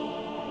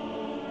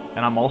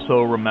 And I'm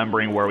also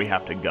remembering where we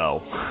have to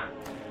go.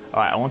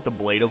 Alright, I want the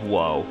Blade of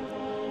Woe.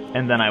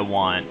 And then I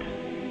want...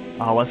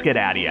 let's get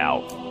Addie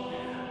out.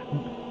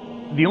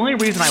 The only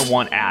reason I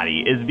want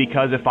Addie is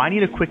because if I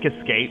need a quick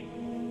escape,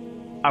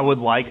 I would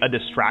like a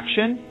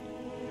distraction.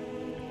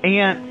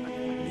 And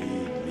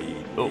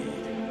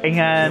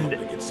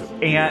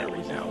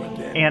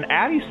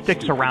Addie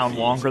sticks around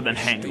longer than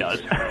Hank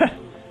does.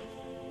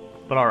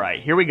 But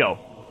alright, here we go.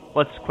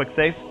 Let's quick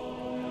save.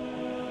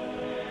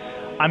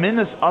 I'm in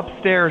this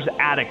upstairs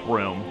attic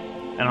room,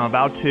 and I'm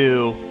about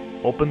to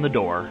open the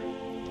door.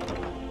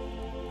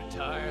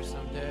 Retire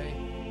someday.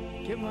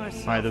 Get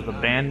myself. Alright, there's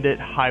a bandit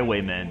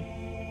highwayman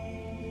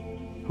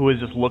who is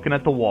just looking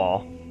at the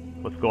wall.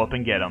 Let's go up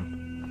and get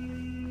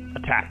him.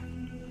 Attack.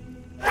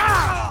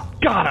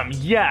 Got him,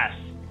 yes!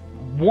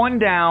 1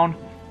 down,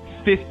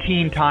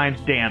 15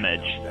 times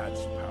damage.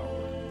 That's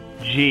power.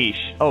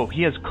 Jeesh. Oh,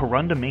 he has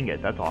Corundum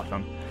Ingot. That's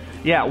awesome.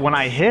 Yeah, when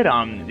I hit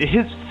him,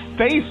 his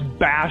face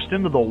bashed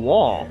into the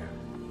wall.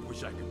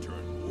 Wish I could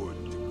turn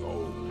wood to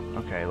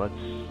gold. Okay,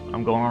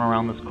 I'm going on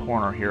around this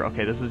corner here.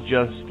 Okay, this is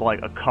just like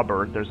a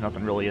cupboard. There's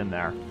nothing really in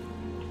there.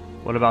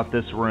 What about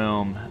this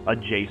room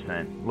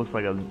adjacent? Looks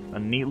like a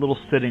neat little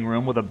sitting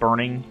room with a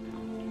burning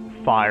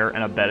fire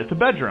and a bed. It's a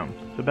bedroom.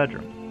 It's a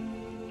bedroom.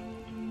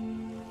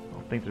 I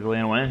don't think there's really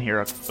anyone in here.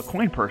 A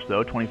coin purse,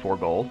 though, 24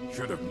 gold.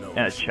 Should have known.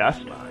 And a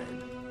chest,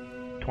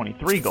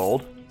 23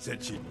 gold.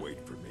 Said she'd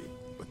wait for me,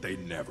 but they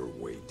never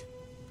wait.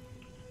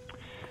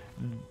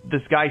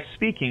 This guy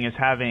speaking is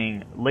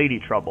having lady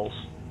troubles.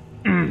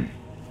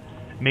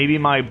 Maybe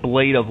my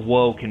blade of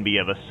woe can be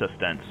of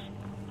assistance.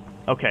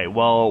 Okay,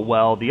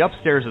 well, the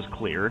upstairs is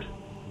cleared.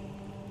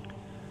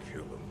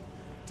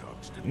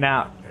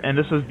 Now, and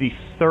this is the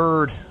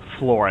 3rd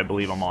floor, I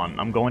believe I'm on.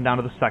 I'm going down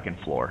to the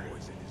 2nd floor.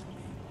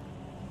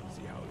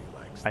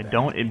 I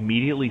don't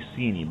immediately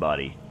see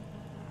anybody.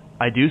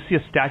 I do see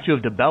a statue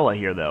of Debella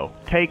here, though.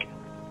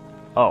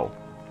 Oh.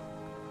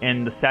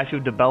 And the statue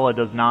of Debella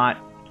does not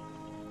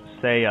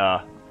say,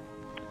 a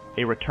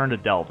return to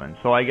Delvin.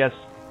 So I guess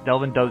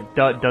Delvin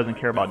doesn't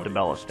care about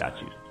Debella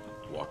statues.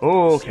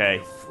 Oh,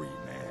 okay.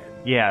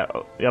 Yeah,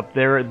 up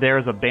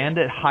there's a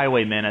bandit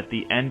highwayman at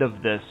the end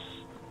of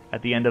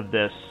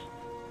this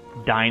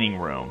dining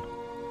room.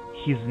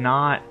 He's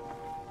not...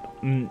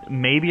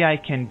 Maybe I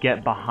can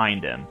get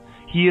behind him.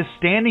 He is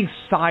standing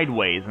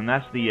sideways, and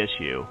that's the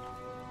issue.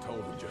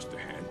 Told him just to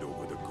hand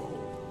over the gold.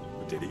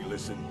 But did he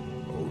listen?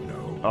 Oh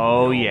no.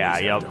 Oh yeah,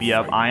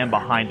 yep. I am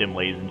behind him,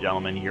 ladies and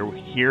gentlemen.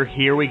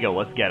 Here we go.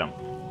 Let's get him.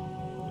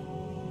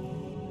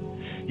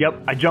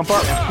 Yep, I jump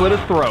up and slit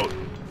his throat.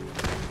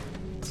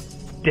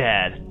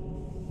 Dead.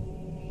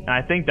 And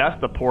I think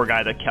that's the poor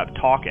guy that kept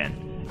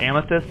talking.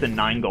 Amethyst and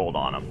 9 gold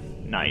on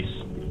him. Nice.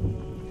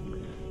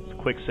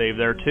 Quick save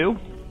there, too.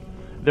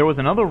 There was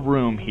another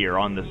room here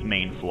on this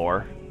main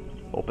floor.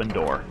 Open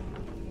door.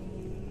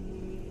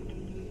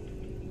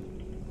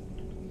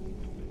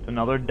 It's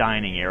another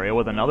dining area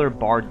with another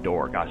barred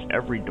door. Gosh,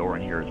 every door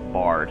in here is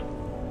barred.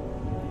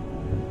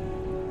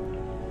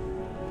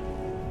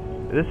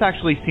 This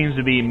actually seems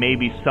to be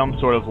maybe some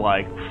sort of,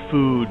 like,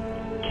 food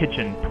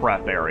kitchen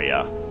prep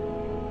area.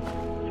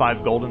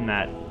 5 gold in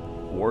that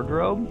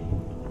wardrobe?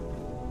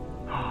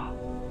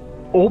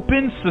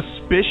 Open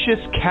suspicious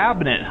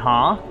cabinet,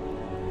 huh?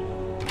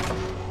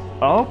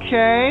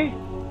 Okay.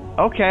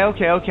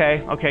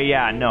 Okay,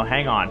 yeah, no,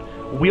 hang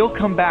on. We'll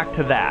come back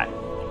to that.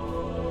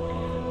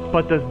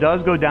 But this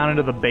does go down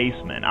into the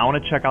basement. I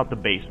want to check out the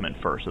basement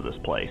first of this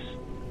place.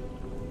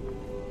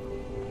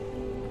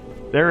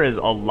 There is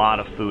a lot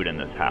of food in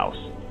this house.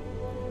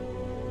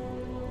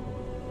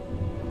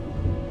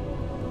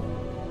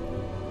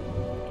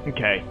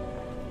 Okay.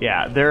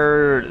 Yeah,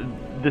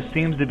 this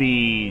seems to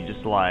be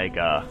just like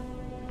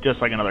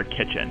another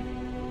kitchen.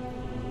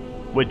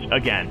 Which,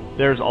 again,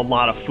 there's a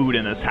lot of food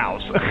in this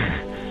house.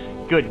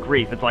 Good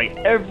grief, it's like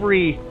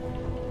every...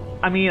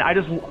 I mean, I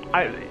just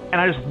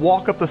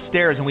walk up the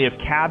stairs and we have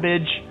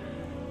cabbage,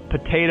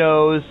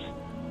 potatoes,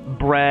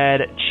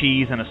 bread,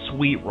 cheese, and a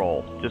sweet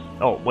roll. Just,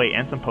 oh, wait,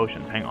 and some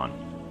potions, hang on.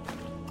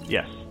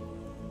 Yes.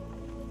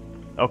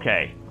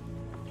 Okay.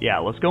 Yeah,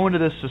 let's go into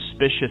this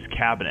suspicious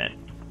cabinet.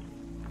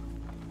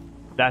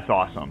 That's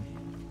awesome.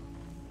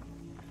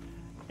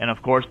 And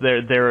of course, there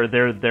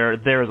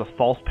is a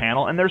false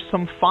panel, and there's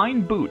some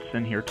fine boots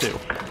in here too.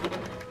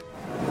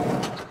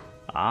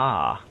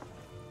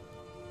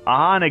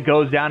 And it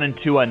goes down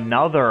into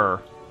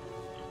another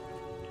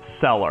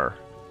cellar.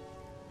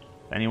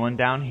 Anyone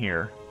down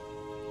here?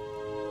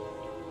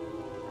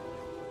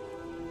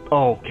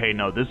 Okay,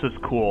 no, this is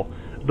cool.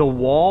 The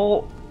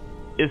wall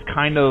is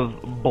kind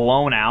of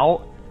blown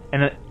out,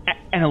 and it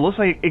looks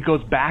like it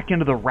goes back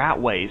into the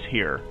ratways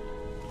here.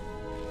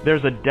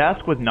 There's a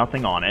desk with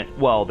nothing on it.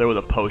 Well, there was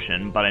a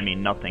potion, but I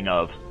mean nothing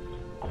of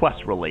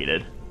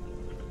quest-related.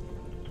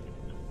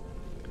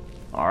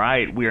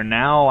 Alright, we are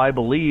now, I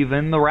believe,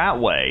 in the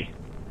Ratway.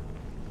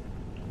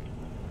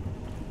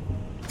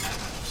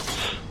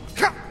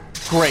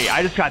 Great,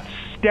 I just got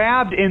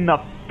stabbed in the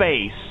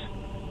face.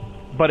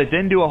 But it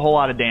didn't do a whole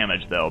lot of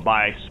damage, though,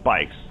 by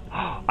spikes.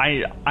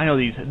 I know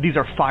these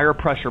are fire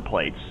pressure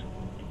plates.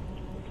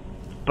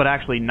 But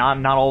actually,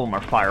 not all of them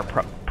are fire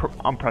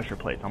pressure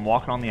plates. I'm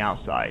walking on the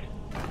outside.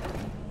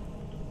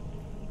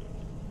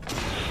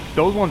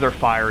 Those ones are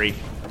fiery.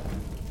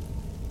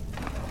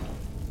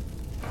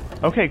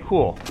 Okay,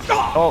 cool.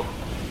 Oh,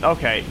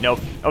 okay, nope.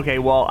 Okay,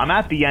 well, I'm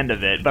at the end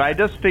of it, but I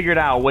just figured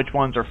out which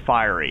ones are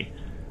fiery.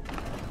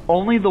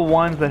 Only the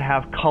ones that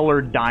have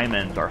colored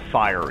diamonds are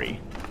fiery.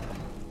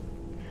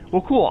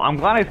 Well, cool. I'm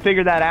glad I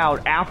figured that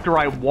out after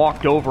I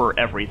walked over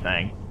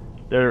everything.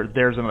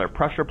 There's another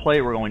pressure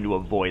plate. We're going to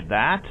avoid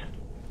that.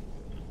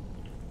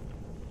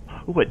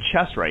 Ooh, a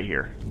chest right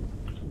here.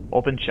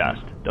 Open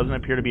chest. Doesn't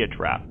appear to be a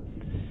trap.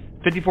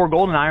 54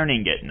 gold and iron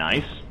ingot.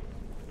 Nice.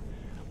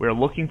 We're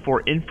looking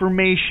for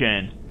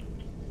information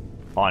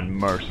on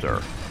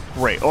Mercer.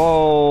 Great.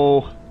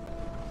 Oh.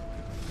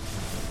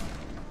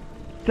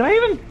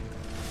 I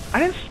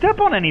didn't step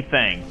on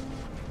anything.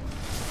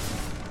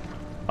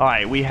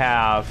 Alright, we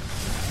have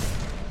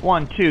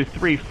 1, 2,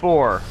 3,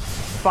 4,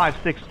 5,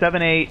 6,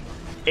 7, 8.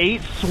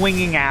 8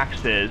 swinging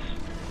axes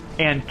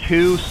and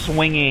 2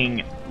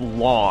 swinging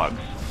logs.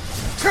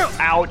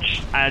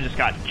 Ouch! I just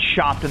got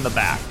chopped in the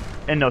back.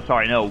 And no,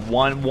 sorry, no,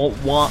 one.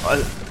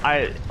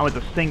 I was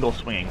a single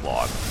swinging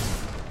log.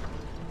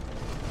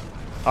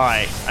 All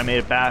right, I made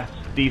it past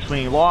these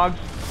swinging logs.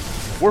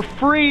 We're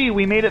free.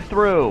 We made it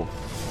through.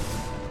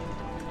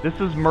 This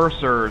is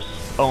Mercer's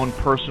own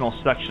personal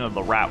section of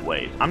the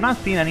Ratways. I'm not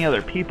seeing any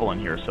other people in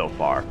here so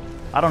far.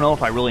 I don't know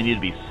if I really need to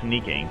be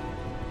sneaking.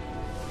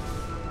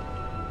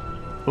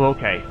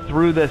 Okay,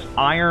 through this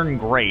iron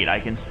grate,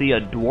 I can see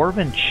a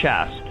dwarven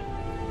chest.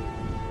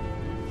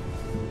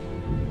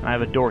 I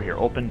have a door here,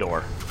 open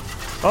door.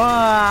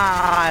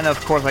 Ah, and of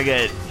course I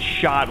get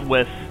shot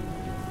with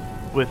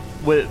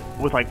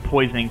like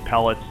poisoning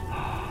pellets.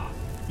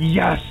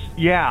 Yes,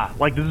 yeah,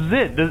 like this is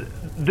it.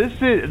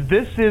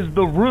 This is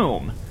the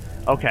room.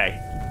 Okay,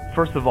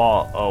 first of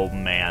all, oh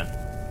man,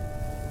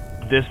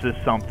 this is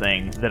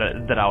something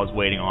that I was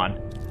waiting on.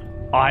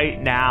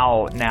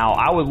 Now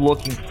I was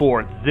looking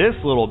for this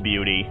little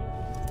beauty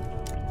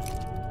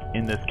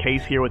in this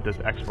case here with this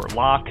expert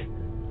lock.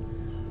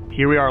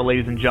 Here we are,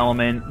 ladies and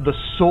gentlemen. The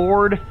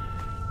sword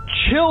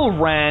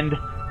Chillrend,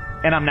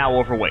 and I'm now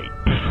overweight.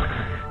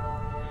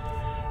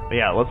 But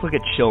yeah, let's look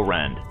at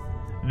Chillrend.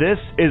 This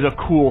is a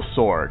cool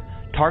sword.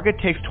 Target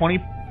takes 20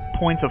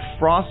 points of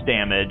frost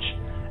damage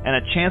and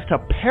a chance to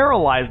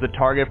paralyze the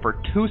target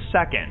for 2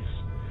 seconds.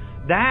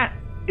 That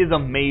is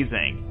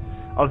amazing.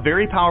 A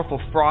very powerful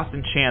frost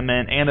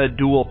enchantment and a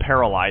dual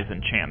paralyze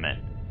enchantment.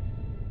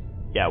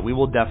 Yeah, we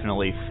will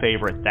definitely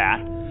favorite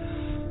that.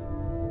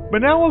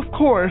 But now, of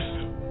course,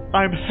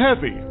 I'm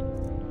heavy.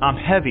 I'm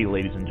heavy,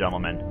 ladies and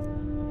gentlemen.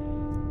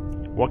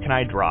 What can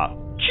I drop?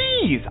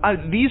 Jeez!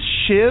 These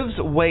shivs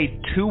weigh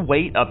 2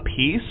 weight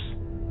apiece?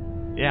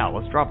 Yeah,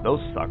 let's drop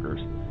those suckers.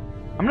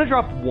 I'm gonna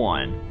drop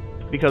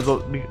 1 because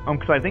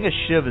I think a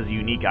shiv is a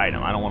unique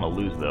item. I don't want to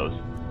lose those.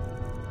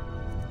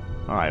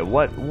 Alright,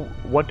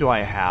 what do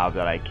I have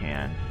that I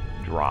can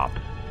drop?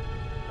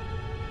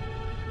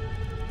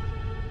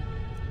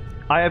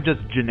 I have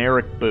just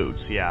generic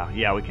boots.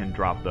 Yeah, we can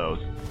drop those.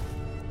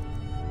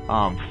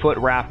 Foot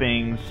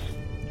wrappings,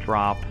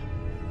 drop.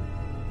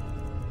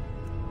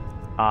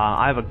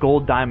 I have a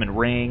gold diamond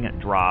ring,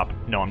 drop.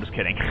 No, I'm just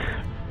kidding.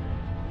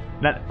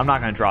 I'm not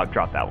gonna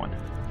drop that one.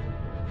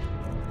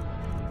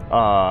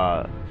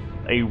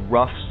 A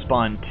rough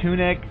spun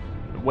tunic,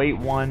 weight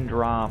 1,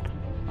 drop.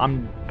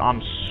 I'm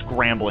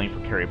scrambling for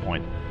carry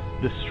points.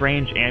 The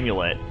strange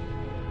amulet.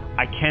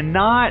 I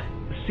cannot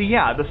see.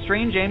 Yeah, the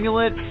strange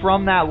amulet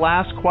from that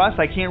last quest.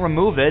 I can't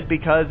remove it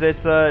because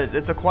it's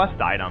a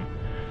quest item.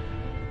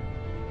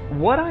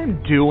 What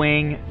I'm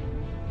doing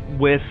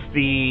with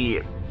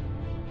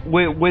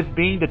with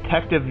being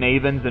Detective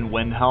Navens in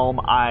Windhelm,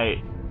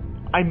 I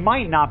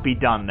might not be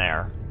done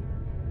there.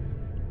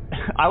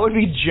 I would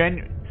be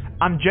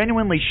I'm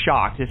genuinely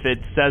shocked if it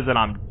says that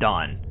I'm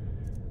done.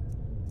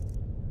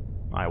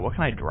 Alright, what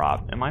can I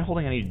drop? Am I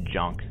holding any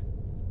junk?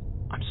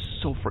 I'm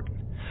so freaking...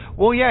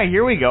 Well, yeah,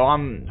 here we go.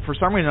 For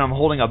some reason, I'm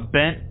holding a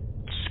bent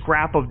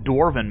scrap of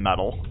dwarven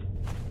metal.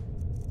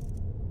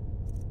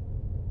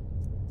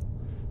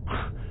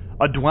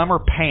 A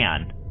Dwemer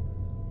pan.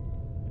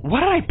 Why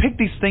did I pick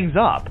these things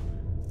up?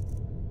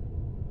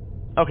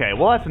 Okay,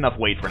 well, that's enough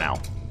weight for now.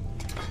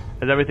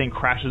 As everything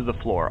crashes to the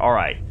floor.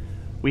 Alright.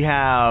 We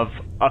have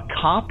a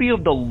copy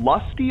of the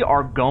Lusty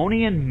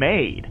Argonian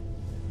Maid.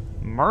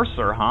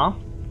 Mercer, huh?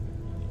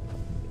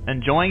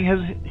 Enjoying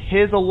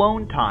his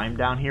alone time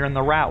down here in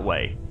the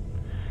Ratway.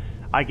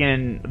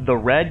 The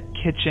Red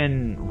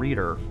Kitchen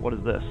Reader. What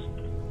is this?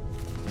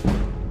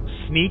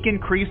 Sneak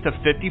increased to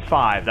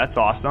 55. That's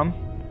awesome.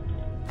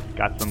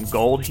 Got some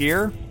gold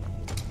here.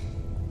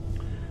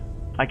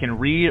 I can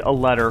read a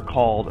letter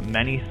called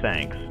Many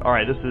Thanks.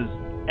 Alright, this is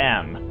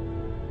M.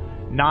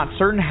 Not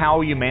certain how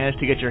you managed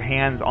to get your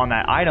hands on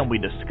that item we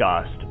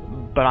discussed,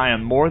 but I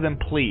am more than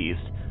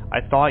pleased.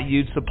 I thought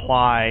you'd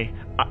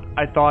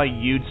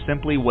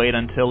simply wait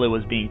until it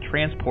was being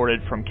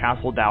transported from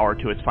Castle Dower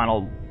to its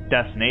final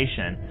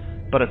destination,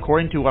 but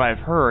according to what I've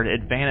heard,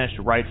 it vanished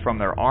right from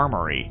their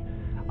armory.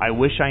 I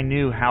wish I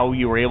knew how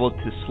you were able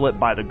to slip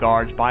by the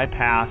guards,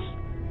 bypass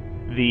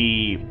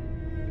the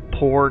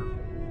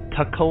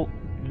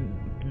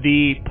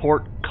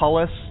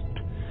portcullis,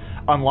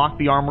 unlock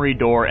the armory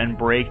door, and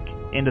break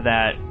into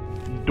that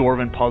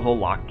dwarven puzzle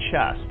locked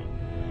chest.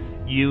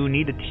 You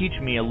need to teach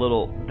me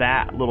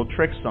that little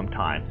trick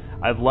sometime.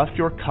 I've left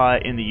your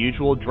cut in the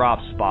usual drop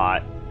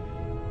spot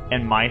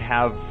and might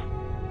have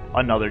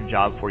another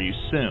job for you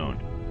soon.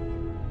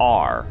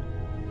 R.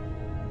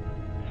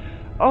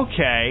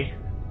 Okay,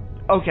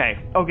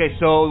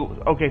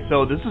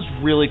 so this is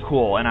really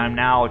cool, and I'm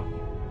now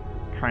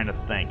trying to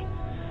think.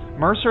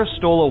 Mercer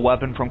stole a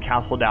weapon from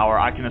Castle Dower.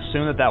 I can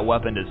assume that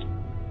weapon is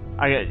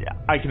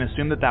I can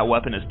assume that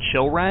weapon is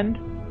Chillrend,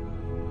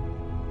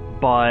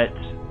 but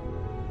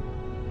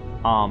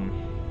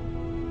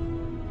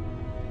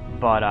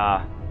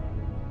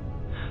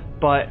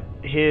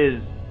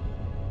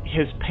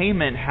his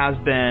payment has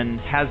been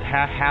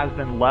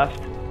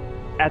left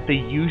at the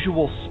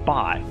usual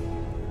spot.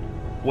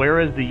 Where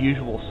is the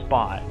usual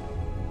spot?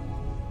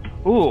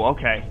 Ooh,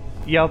 okay.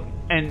 Yep.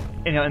 And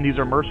these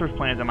are Mercer's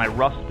plans, and my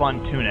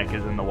rust-spun tunic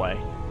is in the way.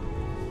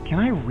 Can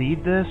I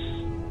read this?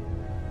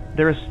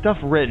 There is stuff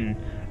written.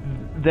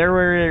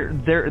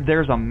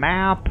 There's a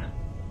map.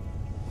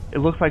 It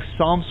looks like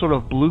some sort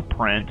of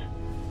blueprint,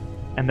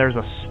 and there's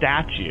a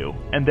statue,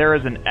 and there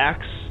is an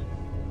X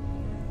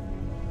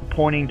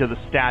pointing to the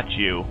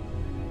statue.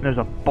 And there's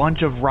a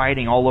bunch of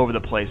writing all over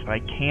the place, but I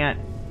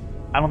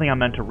don't think I'm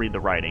meant to read the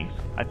writings.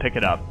 I pick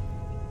it up.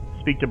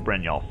 Speak to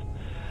Brynjolf.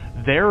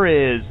 There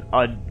is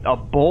a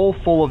bowl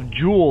full of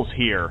jewels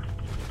here.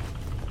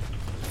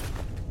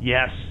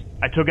 Yes,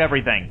 I took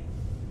everything.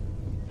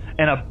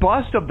 And a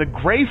bust of the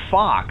Gray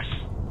Fox.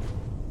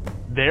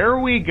 There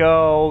we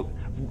go.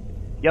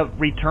 Yep,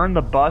 return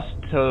the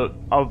bust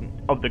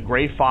of the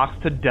Gray Fox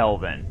to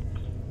Delvin.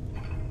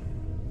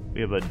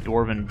 We have a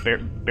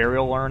Dwarven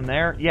burial urn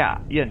there. Yeah.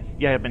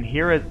 And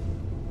here is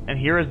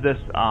this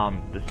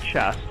this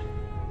chest.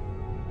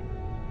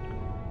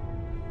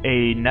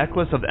 A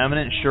necklace of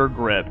eminent sure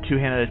grip,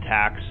 two-handed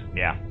attacks.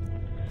 Yeah,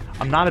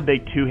 I'm not a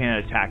big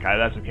two-handed attack guy.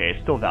 That's okay.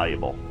 It's still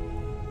valuable.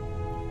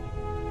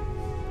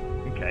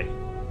 Okay.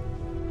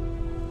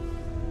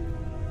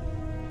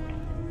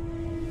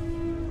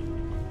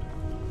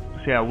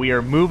 So yeah, we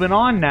are moving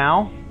on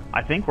now.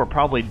 I think we're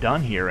probably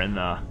done here in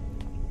the...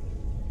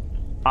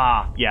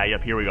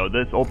 Yep, here we go.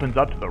 This opens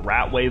up to the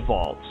Ratway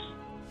Vaults.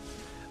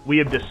 We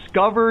have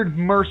discovered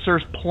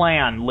Mercer's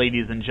plan,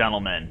 ladies and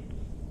gentlemen.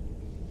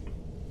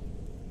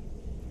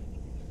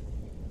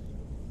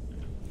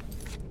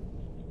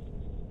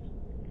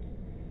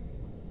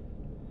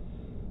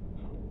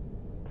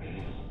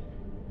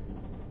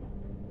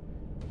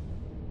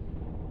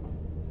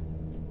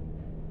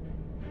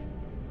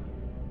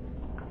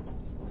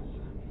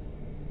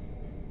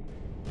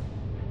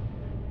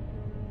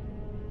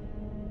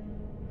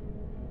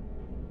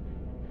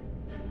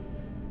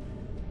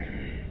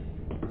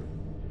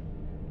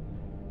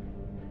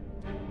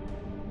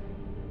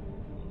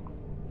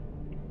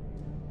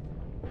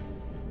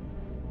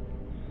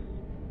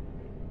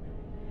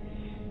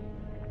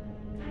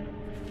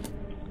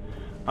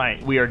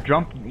 Alright, we are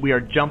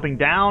jumping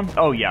down.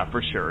 Oh yeah,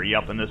 for sure.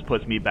 Yep, and this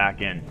puts me back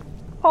in.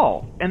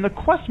 Oh, and the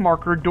quest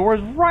marker door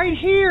is right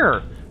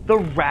here. The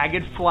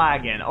Ragged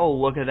Flagon. Oh,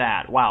 look at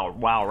that.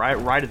 Wow,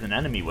 right as an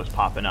enemy was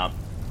popping up.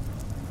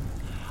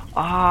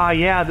 Ah,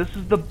 yeah, this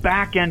is the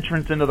back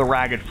entrance into the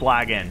Ragged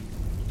Flagon.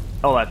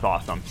 Oh, that's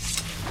awesome.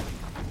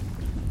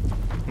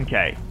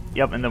 Okay.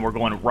 Yep, and then we're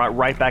going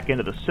right back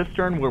into the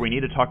cistern where we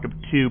need to talk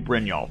to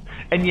Brynjolf.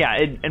 And yeah,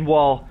 and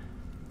well,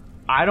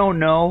 I don't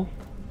know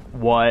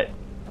what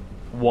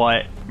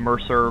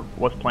Mercer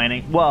was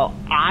planning. Well,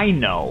 I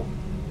know.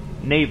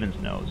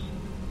 Navens knows.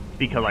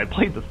 Because I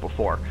played this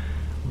before.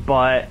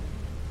 But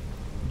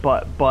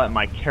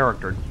my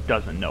character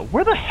doesn't know.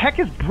 Where the heck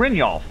is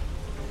Brynjolf?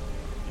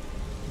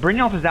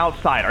 Brynjolf is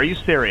outside. Are you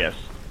serious?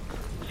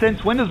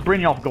 Since when does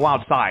Brynjolf go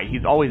outside?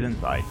 He's always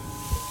inside.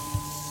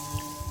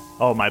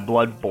 Oh, my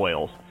blood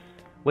boils.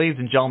 Ladies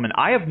and gentlemen,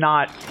 I have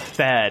not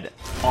fed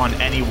on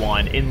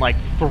anyone in like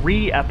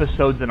 3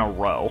 episodes in a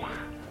row.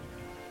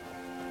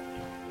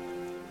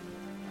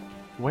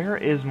 Where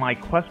is my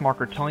quest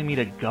marker telling me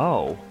to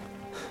go?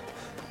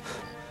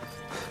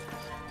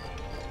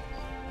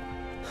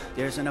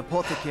 There's an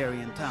apothecary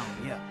in town,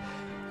 yeah.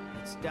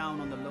 It's down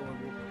on the lower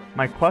wall.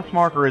 My quest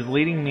marker is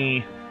leading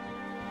me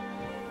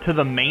to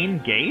the main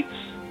gates?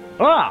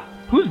 Ah!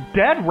 Who's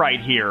dead right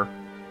here?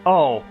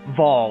 Oh,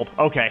 Vald.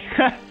 Okay.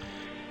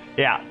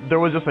 Yeah, there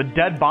was just a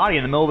dead body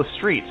in the middle of the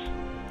streets.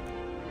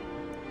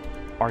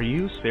 Are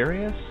you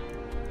serious?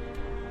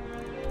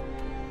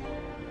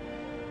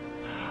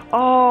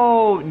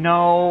 Oh,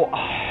 no.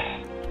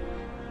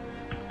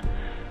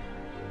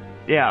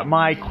 Yeah,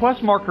 my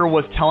quest marker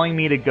was telling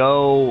me to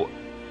go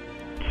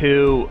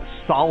to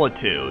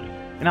Solitude.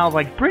 And I was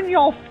like,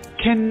 Brynjolf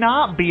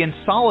cannot be in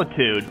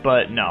Solitude,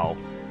 but no.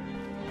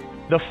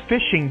 The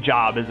fishing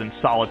job is in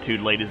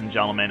Solitude, ladies and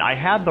gentlemen. I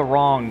had the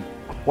wrong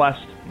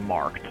quest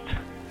marked.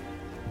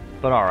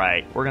 But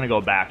alright, we're going to go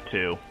back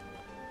to...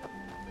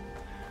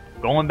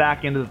 going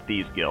back into the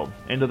Thieves Guild,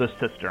 into the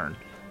cistern.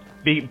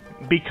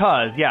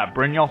 Because, yeah,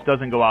 Brynjolf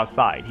doesn't go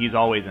outside. He's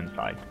always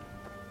inside.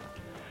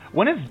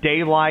 When it's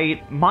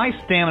daylight, my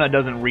stamina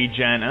doesn't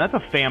regen, and that's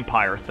a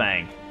vampire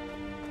thing.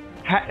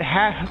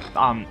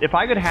 If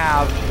I could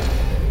have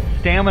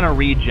stamina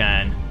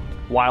regen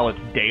while it's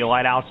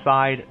daylight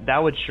outside,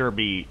 that would sure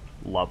be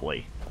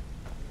lovely.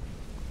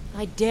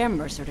 I dare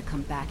Mercer to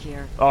come back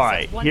here.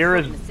 Alright, here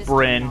is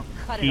Bryn.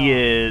 He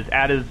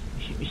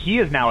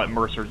is now at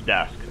Mercer's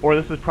desk. Or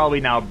this is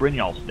probably now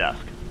Brynjolf's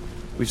desk.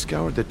 We've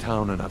scoured the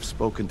town and I've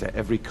spoken to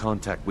every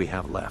contact we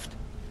have left.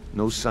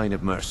 No sign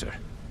of Mercer.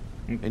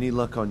 Any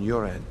luck on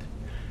your end?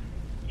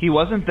 He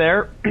wasn't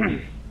there,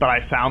 but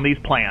I found these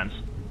plans.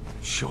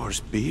 Shore's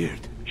beard.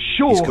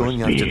 Shore's He's going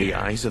beard. after the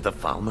Eyes of the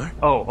Falmer?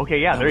 Oh, okay,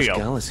 yeah, there you go.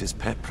 That was Gallus'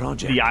 pet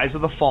project. The Eyes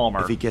of the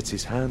Falmer. If he gets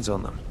his hands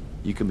on them,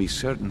 you can be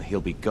certain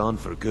he'll be gone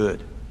for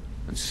good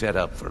and set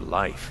up for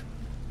life.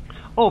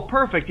 Oh,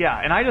 perfect, yeah.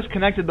 And I just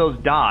connected those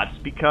dots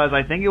because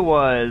I think it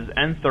was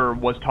Enther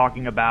was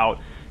talking about,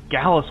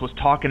 Gallus was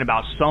talking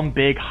about some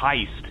big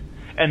heist.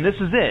 And this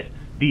is it.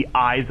 The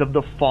Eyes of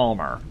the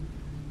Falmer.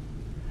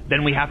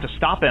 Then we have to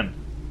stop him.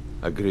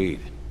 Agreed.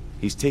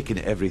 He's taken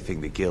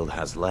everything the guild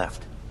has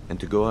left, and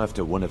to go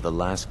after one of the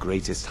last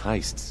greatest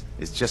heists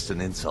is just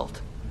an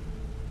insult.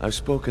 I've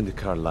spoken to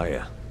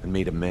Carlia and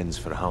made amends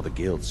for how the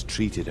guild's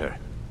treated her.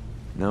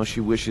 Now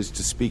she wishes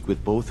to speak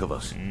with both of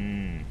us.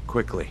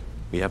 Quickly.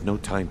 We have no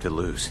time to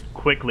lose.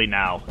 Quickly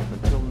now.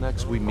 Until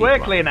next we meet.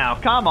 Quickly now.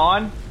 Come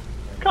on.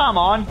 Come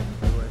on.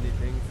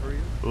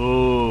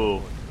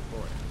 Ooh.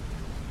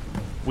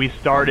 We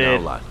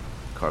started... Now, lad.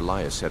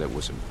 Carlia said it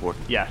was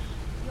important. Yes.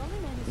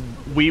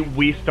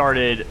 We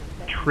started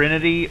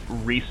Trinity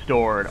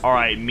Restored.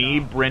 Alright,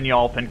 me,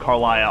 Brynjolf, and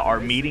Carlia are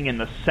meeting in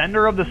the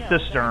center of the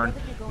cistern,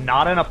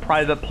 not in a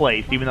private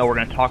place, even though we're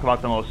going to talk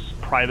about the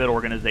most private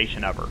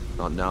organization ever.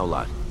 Not now,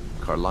 lad.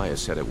 Carlia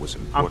said it was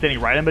important. I'm standing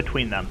right in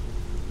between them.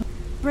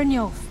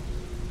 Brynjolf,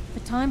 the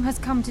time has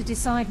come to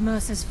decide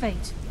Mercer's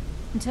fate.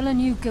 Until a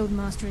new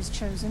guildmaster is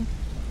chosen,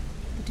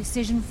 the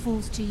decision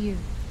falls to you.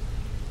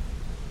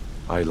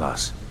 Aye,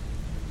 lass.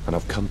 And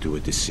I've come to a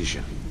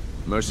decision.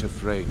 Mercer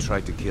Frey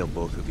tried to kill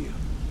both of you.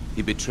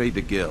 He betrayed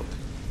the guild,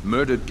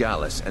 murdered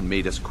Gallus, and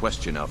made us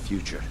question our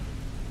future.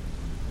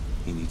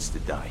 He needs to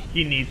die.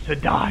 He needs to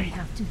die. You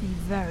have to be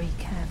very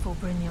careful,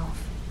 Brynjolf.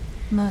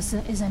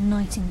 Mercer is a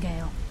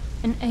Nightingale,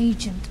 an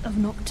agent of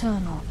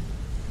Nocturnal.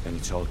 And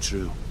it's all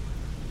true.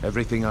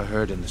 Everything I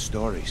heard in the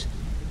stories.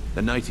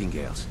 The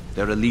Nightingales,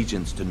 their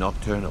allegiance to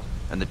Nocturnal,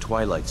 and the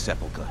Twilight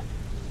Sepulchre.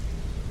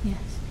 Yes.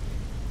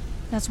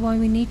 That's why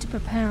we need to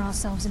prepare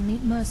ourselves and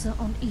meet Mercer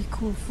on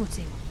equal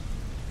footing.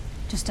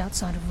 Just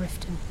outside of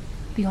Riften,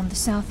 beyond the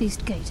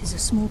southeast gate, is a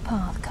small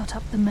path cut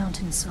up the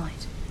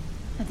mountainside.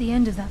 At the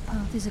end of that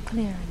path is a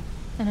clearing,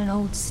 and an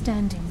old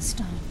standing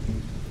stone.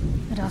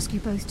 I'd ask you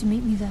both to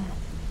meet me there.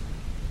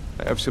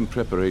 I have some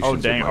preparations. Oh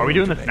dang, are we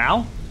doing this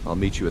now? I'll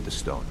meet you at the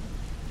stone.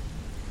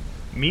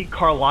 Meet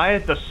Carlia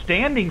at the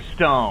standing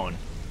stone.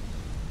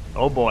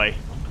 Oh boy.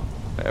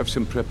 I have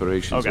some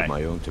preparations of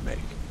my own to make.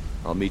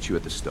 I'll meet you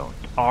at the stone.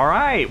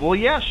 Alright, well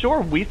yeah,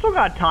 sure. We still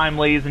got time,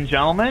 ladies and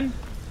gentlemen.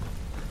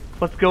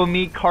 Let's go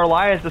meet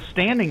Carlia at the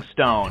standing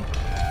stone.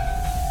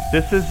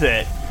 This is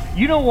it.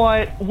 You know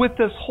what? With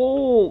this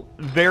whole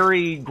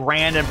very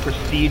grand and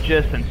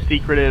prestigious and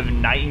secretive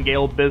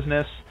Nightingale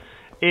business,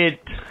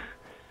 it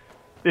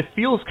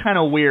feels kind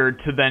of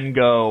weird to then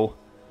go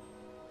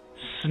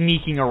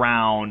sneaking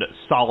around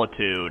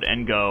Solitude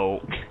and go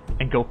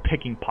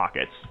picking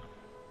pockets.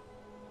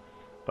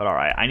 But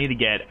alright, I need to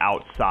get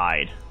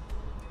outside.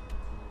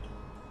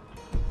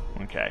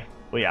 Okay.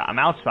 Well yeah, I'm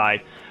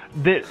outside.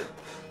 This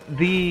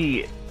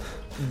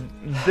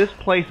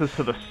place is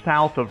to the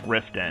south of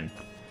Riften.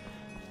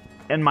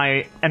 And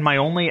my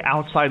only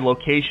outside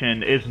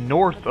location is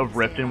north of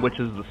Riften, which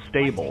is the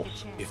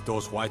stables. If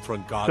those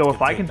Whiterun gods so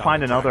if I can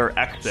find another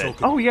exit...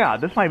 Oh yeah,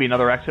 this might be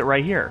another exit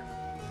right here.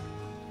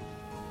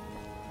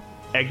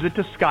 Exit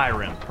to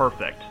Skyrim.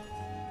 Perfect.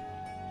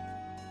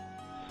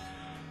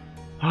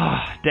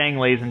 Dang,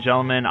 ladies and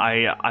gentlemen,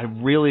 I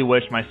really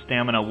wish my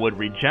stamina would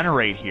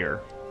regenerate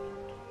here.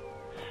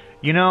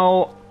 You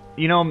know,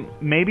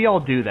 maybe I'll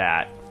do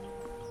that.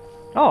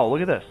 Oh, look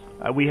at this.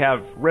 We have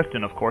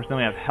Riften, of course. Then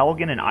we have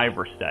Helgen and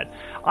Iverstead.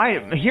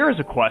 Here's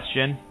a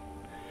question.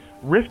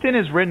 Riften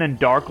is written in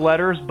dark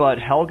letters, but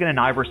Helgen and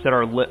Iverstead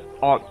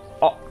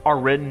are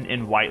written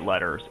in white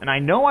letters. And I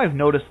know I've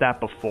noticed that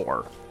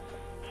before.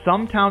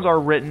 Some towns are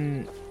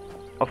written,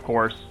 of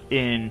course,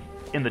 in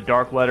the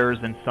dark letters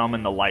and some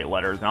in the light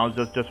letters. And I was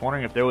just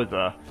wondering if there was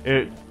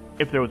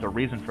a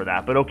reason for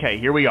that. But okay,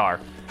 here we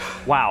are.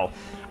 Wow.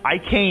 I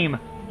came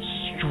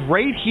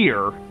straight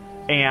here,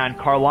 and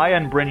Carlia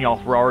and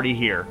Brynjolf were already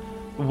here.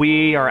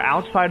 We are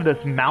outside of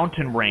this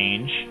mountain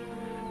range,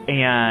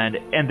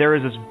 and there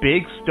is this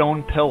big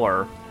stone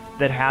pillar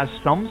that has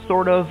some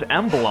sort of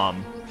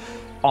emblem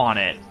on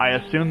it. I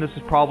assume this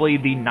is probably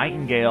the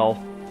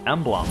Nightingale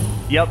emblem.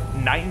 Yep,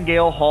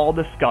 Nightingale Hall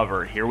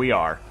discovered. Here we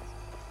are.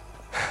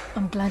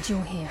 I'm glad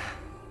you're here.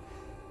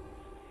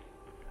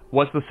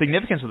 What's the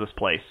significance of this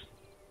place?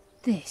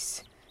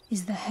 This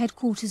is the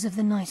headquarters of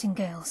the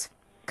Nightingales,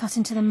 cut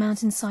into the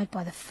mountainside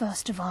by the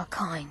first of our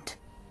kind.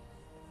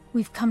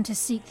 We've come to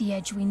seek the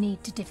edge we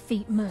need to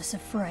defeat Mercer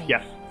Frey.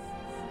 Yes.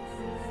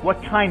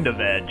 What kind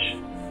of edge?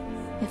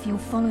 If you'll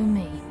follow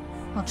me,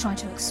 I'll try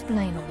to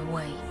explain on the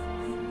way.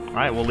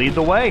 Alright, we'll lead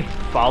the way.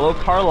 Follow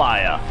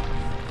Carlia.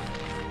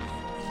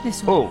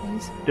 This way,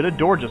 please. Did a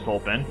door just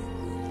open?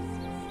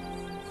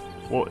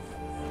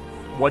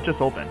 What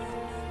just opened?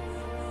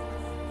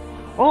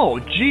 Oh,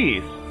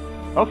 jeez.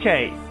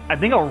 Okay, I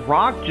think a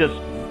rock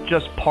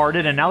just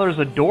parted, and now there's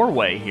a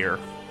doorway here.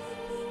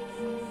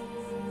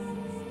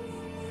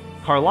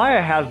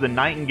 Carlia has the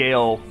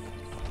Nightingale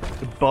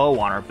bow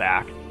on her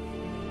back,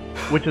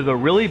 which is a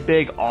really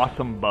big,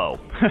 awesome bow.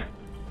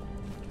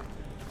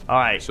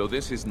 Alright. So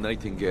this is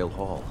Nightingale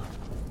Hall.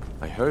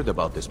 I heard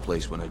about this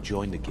place when I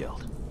joined the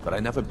guild, but I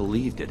never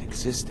believed it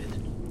existed.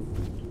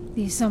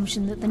 The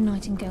assumption that the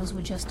Nightingales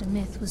were just a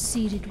myth was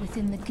seeded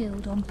within the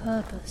guild on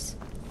purpose.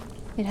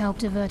 It helped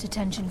divert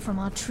attention from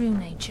our true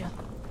nature.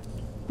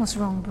 What's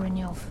wrong,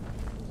 Brynjolf?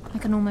 I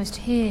can almost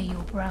hear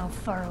your brow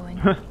furrowing.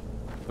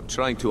 I'm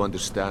trying to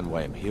understand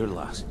why I'm here,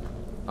 lass.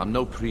 I'm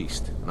no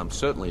priest, and I'm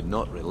certainly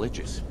not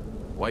religious.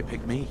 Why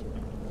pick me?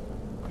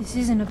 This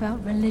isn't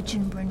about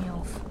religion,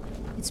 Brynjolf.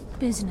 It's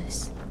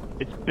business.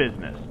 It's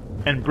business.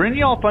 And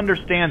Brynjolf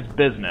understands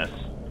business.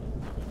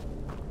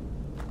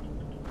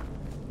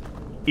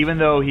 Even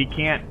though he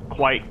can't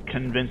quite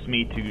convince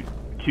me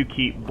to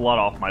keep blood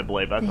off my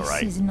blade, that's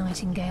alright. This is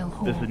Nightingale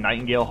Hall. This is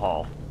Nightingale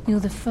Hall. You're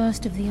the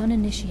first of the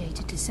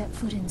uninitiated to set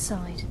foot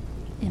inside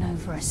in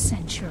over a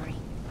century.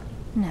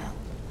 Now,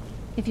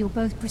 if you'll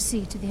both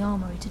proceed to the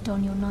armory to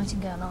don your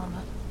Nightingale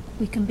armor,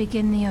 we can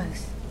begin the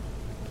oath.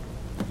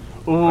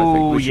 Ooh, I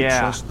think we should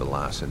trust the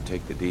lass and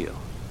take the deal.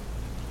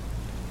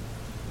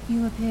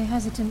 You appear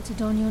hesitant to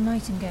don your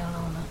Nightingale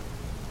armor.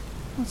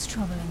 What's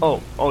troubling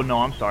you? Oh no,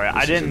 I'm sorry.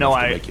 I didn't know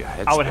I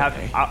would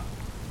have.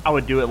 I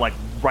would do it like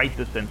right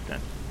this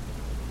instant.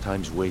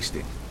 Time's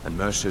wasting, and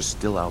Mercer's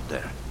still out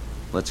there.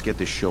 Let's get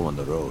this show on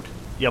the road.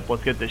 Yep,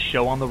 let's get this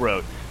show on the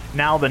road.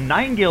 Now, the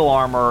Nightingale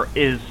armor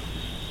is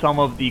some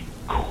of the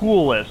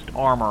coolest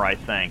armor, I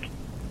think.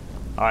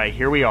 Alright,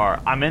 here we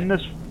are. I'm in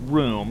this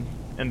room,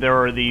 and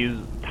there are these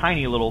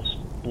tiny little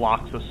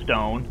blocks of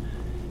stone,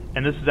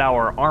 and this is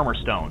our armor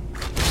stone.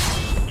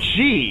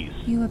 Jeez!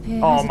 You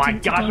appear oh my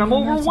gosh, I'm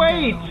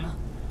overweight!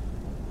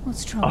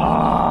 What's troubling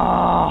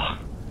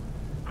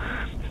you?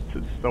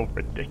 This is so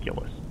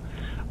ridiculous.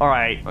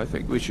 Alright. I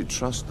think we should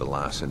trust the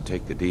lass and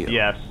take the deal.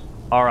 Yes.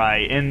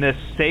 Alright, in this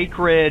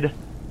sacred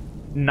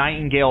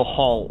Nightingale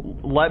Hall,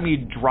 let me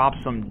drop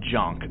some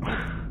junk.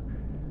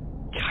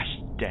 Gosh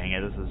dang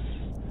it, this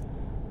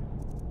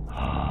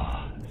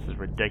is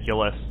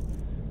ridiculous.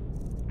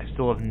 I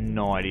still have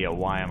no idea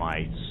why am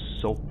I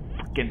so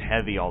freaking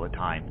heavy all the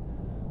time.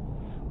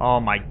 Oh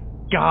my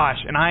gosh,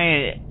 and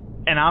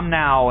I'm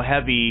now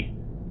heavy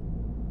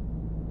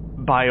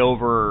by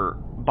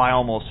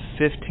almost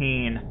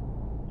 15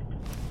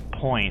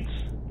 points.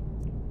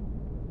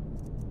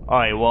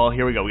 Alright, well,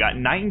 here we go. We got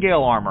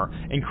Nightingale armor.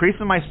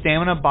 Increasing my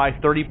stamina by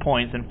 30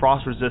 points and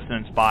frost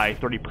resistance by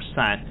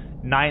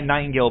 30%.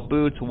 Nightingale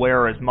boots.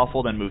 Wearer is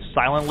muffled and moves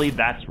silently.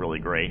 That's really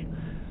great.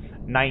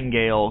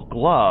 Nightingale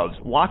gloves.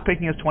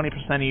 Lockpicking is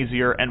 20%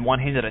 easier and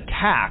one-handed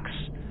attacks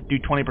do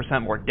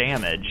 20% more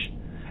damage.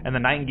 And the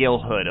Nightingale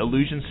hood.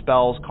 Illusion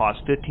spells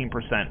cost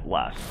 15%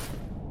 less.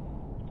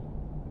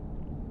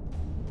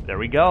 There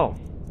we go.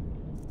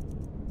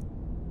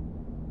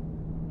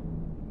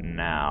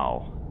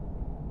 Now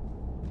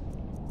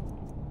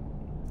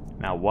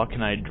what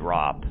can I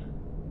drop?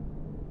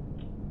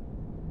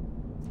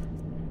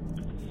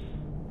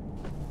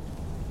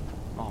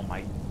 Oh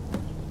my...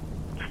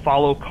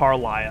 Follow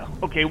Carlisle.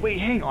 Okay, wait,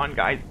 hang on,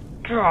 guys.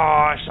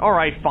 Gosh.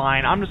 Alright,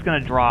 fine. I'm just gonna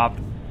drop...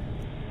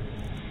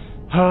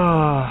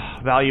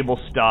 valuable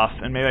stuff,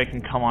 and maybe I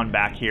can come on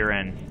back here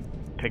and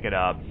pick it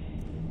up.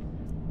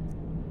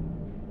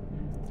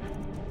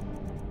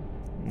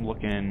 I'm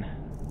looking...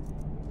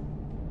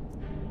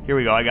 Here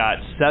we go. I got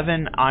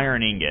 7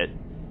 iron ingot.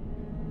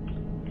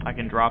 I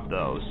can drop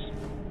those.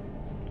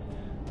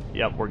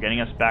 Yep, we're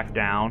getting us back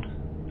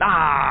down.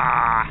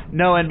 Ah!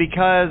 No, and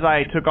because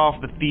I took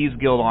off the Thieves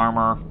Guild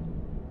armor,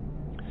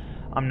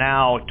 I'm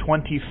now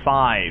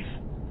 25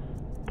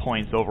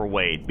 points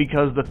overweight.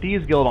 Because the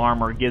Thieves Guild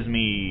armor gives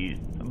me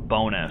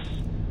bonus.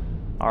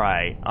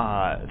 Alright,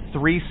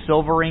 3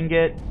 silver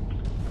ingot.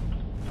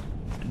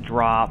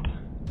 Drop.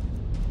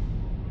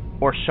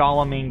 Or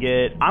Shalom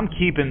ingot. I'm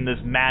keeping this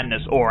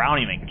madness ore. I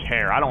don't even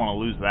care. I don't want to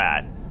lose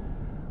that.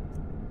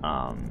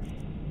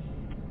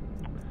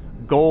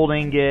 Gold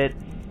ingot.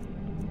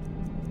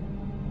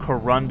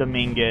 Corundum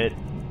ingot.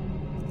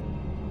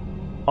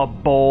 A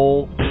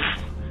bowl.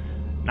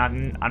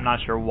 I'm not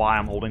sure why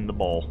I'm holding the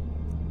bowl.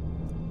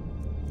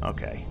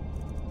 Okay.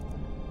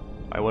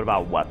 Alright, what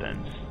about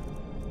weapons?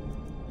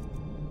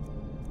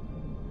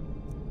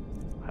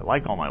 I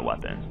like all my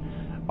weapons.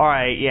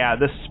 Alright, yeah,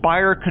 the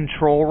Spire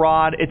Control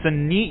Rod, it's a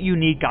neat,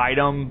 unique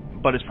item,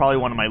 but it's probably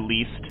one of my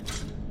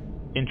least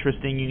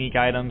interesting unique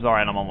items.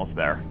 Alright, I'm almost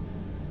there.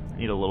 I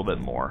need a little bit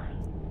more.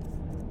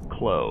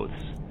 Clothes.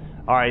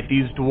 Alright,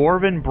 these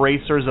Dwarven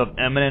Bracers of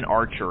Eminent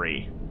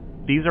Archery.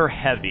 These are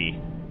heavy,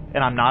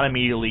 and I'm not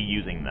immediately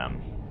using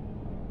them.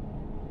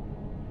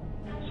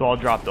 So I'll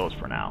drop those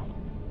for now.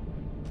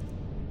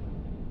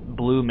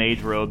 Blue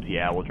Mage Robes,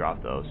 yeah, we'll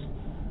drop those.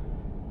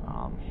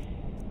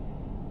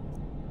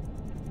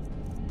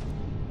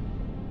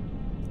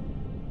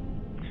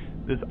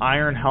 This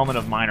iron helmet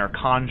of minor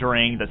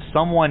conjuring that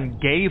someone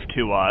gave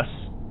to us.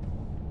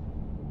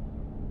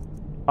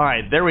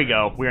 Alright, there we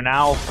go. We are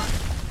now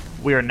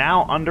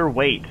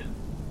underweight.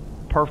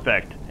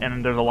 Perfect.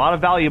 And there's a lot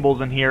of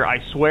valuables in here. I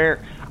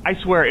swear,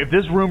 if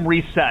this room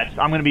resets,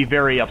 I'm going to be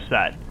very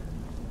upset.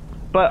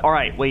 But,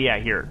 alright, well, yeah,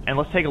 here. And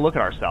let's take a look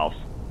at ourselves.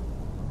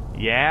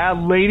 Yeah,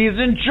 ladies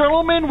and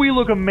gentlemen, we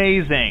look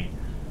amazing.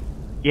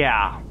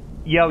 Yeah.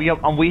 Yep.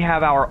 We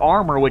have our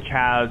armor, which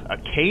has a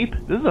cape.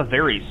 This is a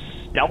very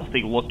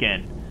stealthy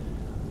looking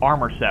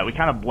armor set. We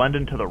kind of blend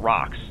into the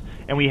rocks.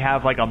 And we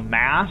have like a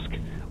mask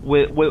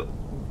with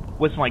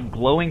some like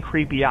glowing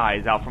creepy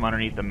eyes out from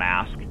underneath the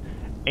mask.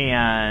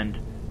 And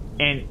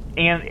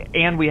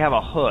we have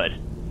a hood.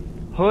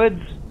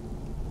 Hoods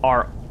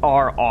are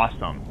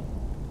awesome.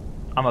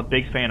 I'm a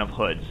big fan of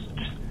hoods.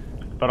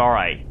 But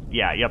alright.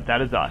 Yeah, yep,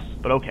 that is us.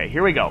 But okay,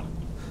 here we go.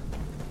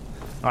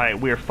 Alright,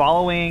 we are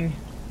following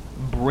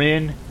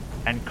Bryn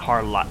and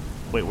Carla.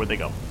 Wait, where'd they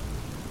go?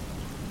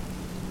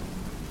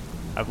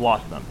 I've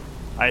lost them.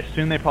 I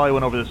assume they probably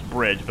went over this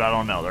bridge, but I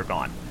don't know. They're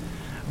gone.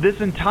 This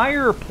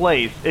entire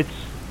place, it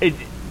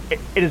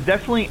is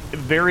definitely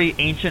very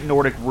ancient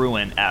Nordic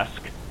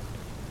ruin-esque.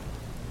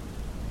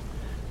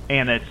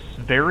 And it's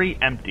very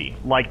empty.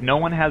 Like no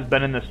one has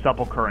been in this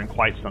sepulcher in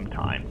quite some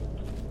time.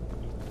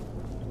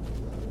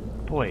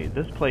 Boy,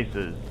 this place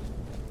is...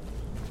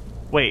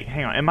 Wait,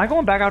 hang on. Am I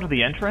going back out to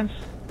the entrance?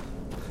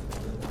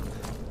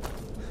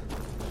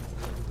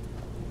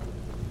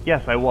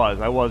 Yes, I was.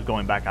 I was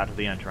going back out to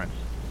the entrance.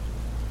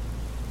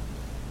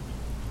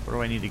 Where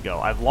do I need to go?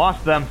 I've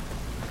lost them.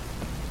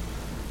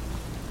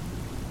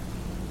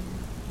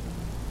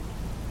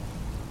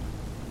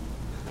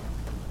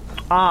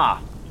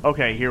 Ah!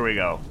 Okay, here we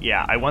go.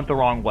 Yeah, I went the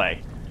wrong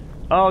way.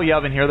 Oh, yeah,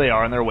 and here they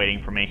are, and they're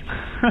waiting for me.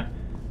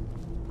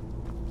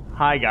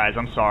 Hi, guys.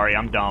 I'm sorry.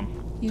 I'm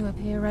dumb. You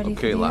appear ready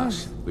for the Okay,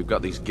 lass. oath. We've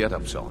got these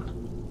get-ups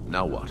on.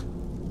 Now what?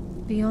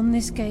 Beyond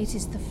this gate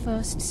is the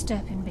first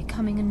step in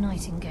becoming a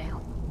Nightingale.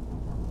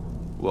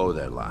 Whoa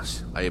there,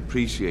 lass. I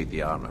appreciate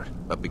the armor,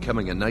 but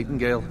becoming a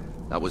Nightingale?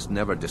 That was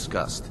never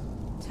discussed.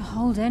 To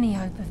hold any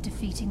hope of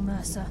defeating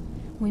Mercer,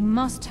 we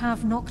must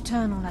have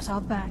Nocturnal at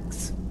our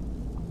backs.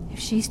 If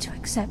she's to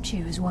accept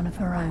you as one of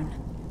her own,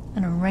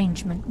 an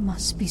arrangement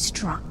must be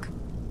struck.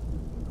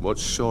 What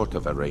sort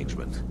of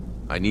arrangement?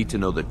 I need to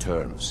know the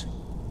terms.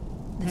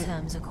 The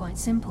terms are quite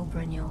simple,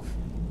 Brynjolf.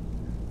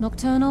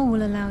 Nocturnal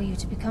will allow you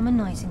to become a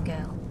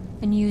Nightingale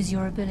and use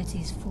your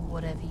abilities for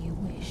whatever you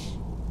wish.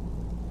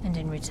 And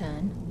in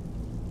return,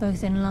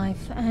 both in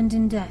life and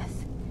in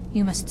death,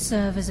 you must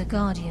serve as a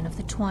guardian of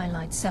the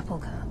Twilight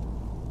Sepulchre.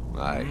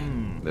 Aye,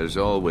 there's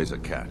always a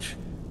catch.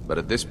 But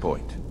at this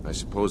point, I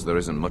suppose there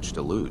isn't much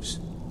to lose.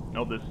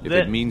 No, this is If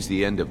it means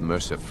the end of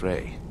Mercer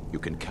Frey, you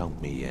can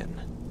count me in.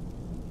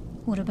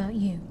 What about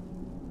you?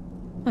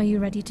 Are you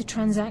ready to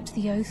transact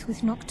the oath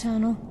with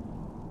Nocturnal?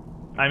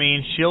 I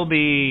mean, she'll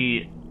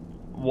be...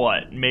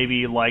 what?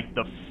 Maybe like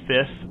the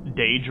 5th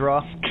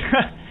Daedra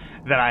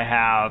that I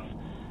have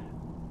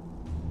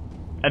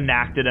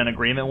enacted an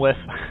agreement with?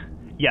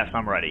 Yes,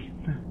 I'm ready.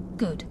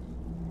 Good.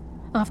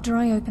 After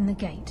I open the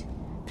gate,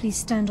 please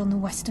stand on the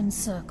western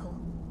circle.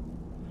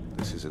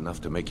 This is enough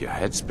to make your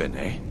head spin,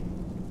 eh?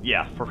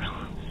 Yeah, for real.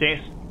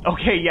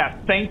 Okay, yeah,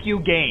 thank you,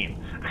 game.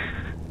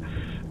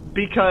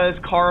 Because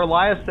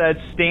Carlia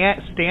said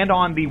stand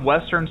on the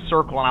western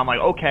circle, and I'm like,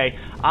 okay,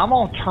 I'm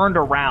all turned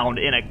around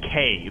in a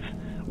cave.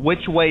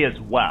 Which way is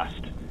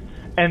west?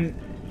 And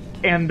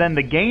then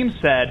the game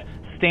said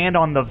stand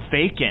on the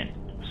vacant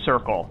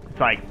circle. It's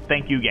like,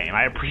 thank you, game.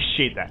 I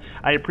appreciate that.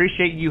 I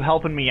appreciate you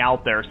helping me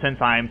out there since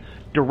I'm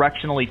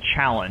directionally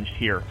challenged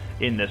here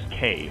in this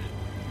cave.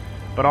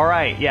 But all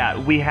right, yeah,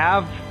 we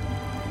have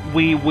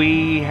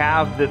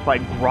this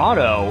like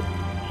grotto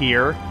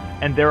here,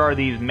 and there are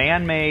these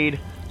man-made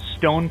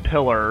stone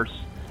pillars,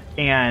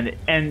 and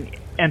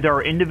there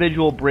are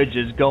individual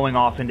bridges going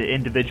off into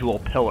individual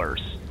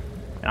pillars.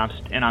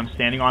 And I'm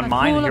standing on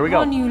mine. And here we go.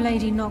 I call upon you,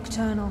 Lady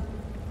Nocturnal,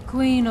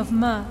 Queen of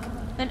Murk,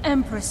 and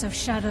Empress of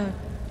Shadow.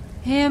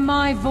 Hear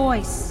my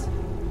voice.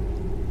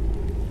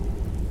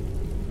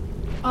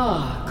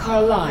 Ah,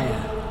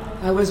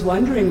 Carlia. I was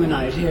wondering when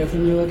I'd hear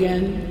from you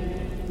again.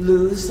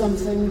 Lose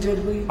something,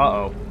 did we?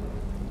 Uh-oh.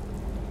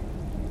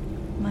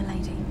 My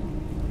lady,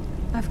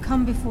 I've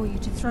come before you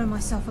to throw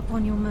myself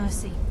upon your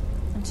mercy,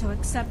 and to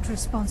accept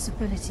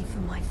responsibility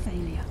for my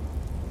failure.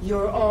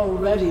 You're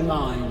already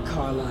mine,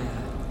 Carlia.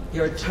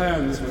 Your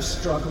terms were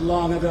struck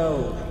long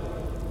ago.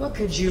 What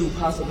could you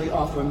possibly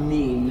offer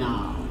me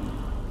now?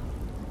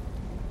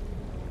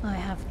 I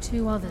have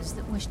 2 others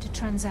that wish to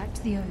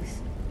transact the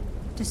oath,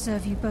 to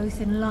serve you both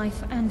in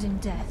life and in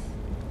death.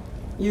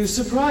 You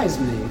surprise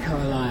me,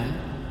 Carlia.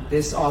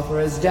 This offer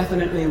is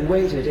definitely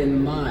weighted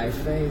in my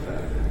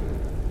favor.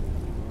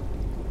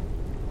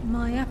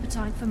 My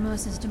appetite for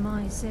Mercer's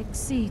demise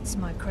exceeds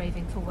my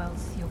craving for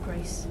wealth, Your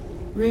Grace.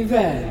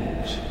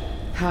 Revenge.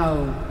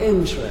 How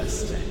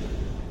interesting.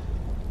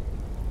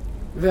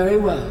 Very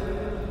well.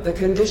 The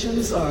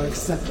conditions are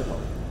acceptable.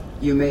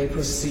 You may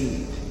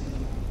proceed.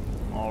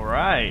 All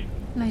right.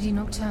 Lady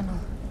Nocturnal,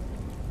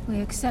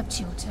 we accept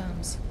your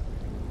terms.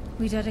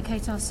 We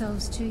dedicate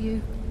ourselves to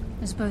you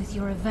as both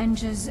your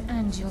avengers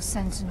and your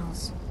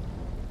sentinels.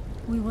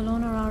 We will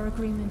honor our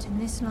agreement in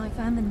this life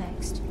and the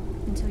next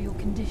until your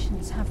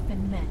conditions have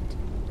been met.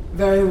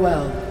 Very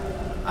well.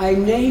 I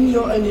name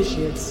your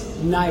initiates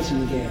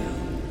Nightingale,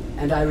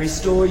 and I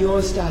restore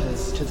your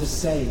status to the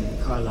same,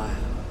 Carlisle.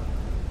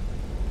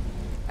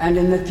 And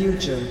in the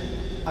future,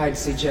 I'd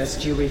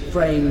suggest you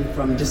refrain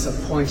from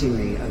disappointing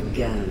me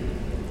again.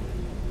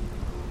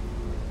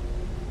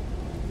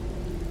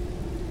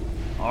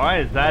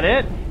 Alright, is that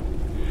it?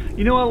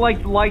 You know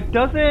what, like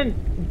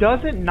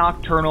doesn't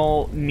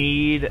Nocturnal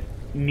need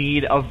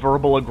a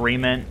verbal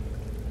agreement?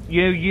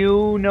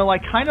 You know,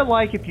 like kind of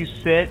like if you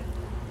sit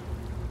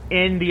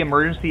in the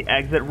emergency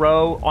exit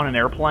row on an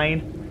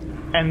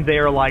airplane and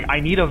they're like, I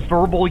need a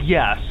verbal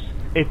yes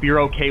if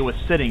you're okay with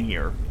sitting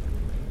here.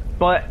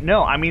 But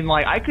no, I mean,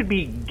 like, I could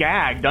be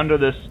gagged under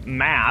this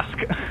mask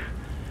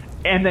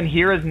and then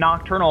here is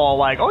Nocturnal all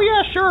like, oh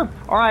yeah, sure,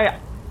 alright,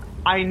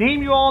 I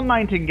name you all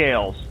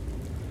Nightingales.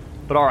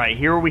 But alright,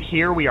 here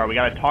we are. We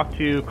gotta talk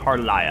to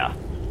Carlia.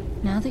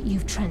 Now that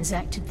you've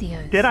transacted the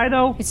oath... Did I,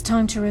 though? It's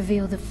time to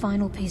reveal the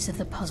final piece of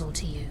the puzzle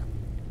to you.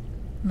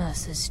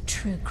 Mercer's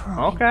true crime.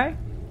 Okay.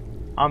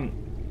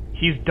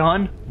 He's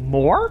done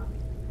more?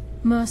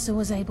 Mercer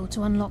was able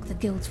to unlock the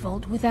Guild's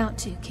vault without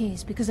 2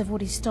 keys because of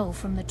what he stole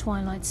from the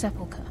Twilight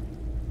Sepulchre.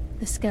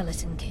 The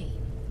skeleton key.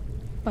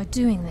 By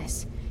doing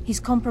this, he's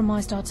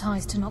compromised our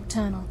ties to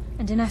Nocturnal,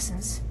 and in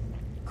essence,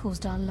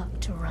 caused our luck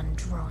to run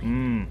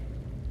dry.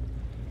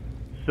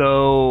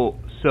 So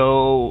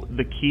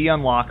the key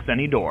unlocks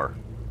any door.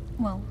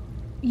 Well,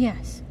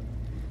 yes.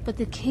 But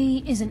the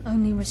key isn't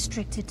only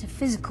restricted to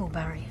physical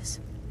barriers.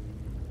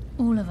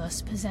 All of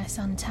us possess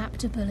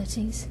untapped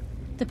abilities.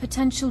 The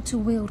potential to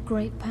wield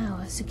great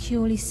power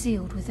securely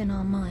sealed within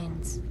our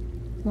minds.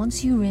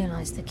 Once you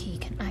realize the key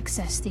can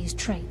access these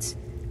traits,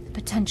 the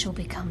potential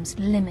becomes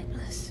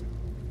limitless.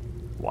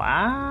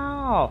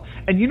 Wow.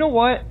 And you know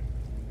what?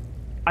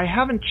 I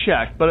haven't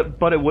checked,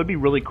 but it would be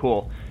really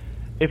cool.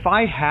 If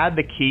I had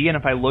the key and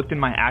if I looked in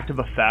my active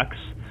effects,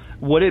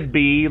 would it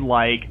be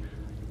like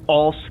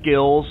all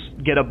skills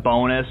get a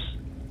bonus,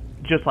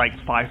 just like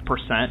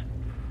 5%?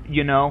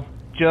 You know?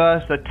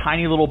 Just a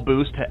tiny little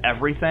boost to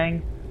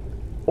everything?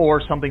 Or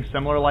something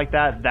similar like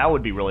that? That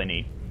would be really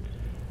neat.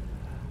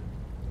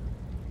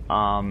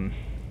 Sounds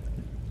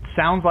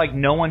like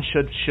no one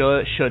should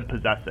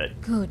possess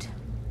it. Good.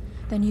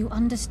 Then you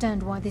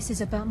understand why this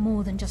is about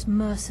more than just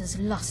Mercer's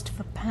lust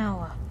for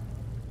power.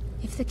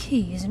 If the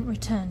key isn't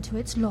returned to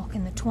its lock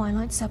in the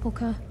Twilight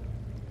Sepulchre,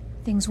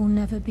 things will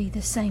never be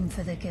the same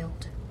for the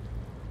Guild.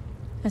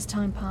 As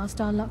time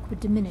passed, our luck would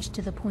diminish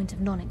to the point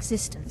of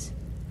non-existence,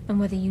 and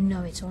whether you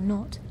know it or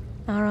not,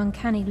 our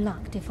uncanny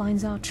luck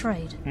defines our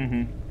trade.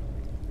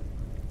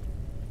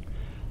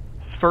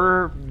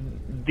 For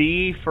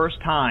the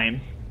first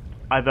time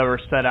I've ever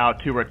set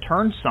out to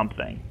return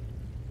something.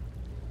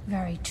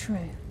 Very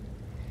true.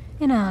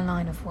 In our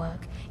line of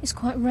work, it's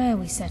quite rare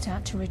we set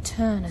out to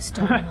return a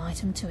stolen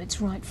item to its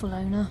rightful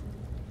owner.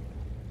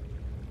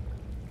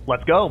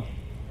 Let's go.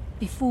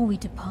 Before we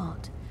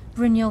depart,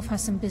 Brynjolf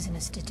has some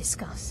business to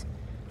discuss.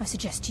 I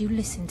suggest you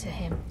listen to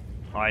him.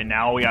 Alright,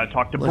 now we gotta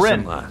talk to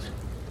Listen, Bryn. lad.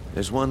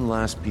 There's one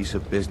last piece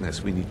of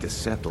business we need to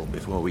settle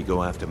before we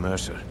go after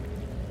Mercer.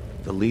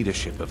 The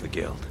leadership of the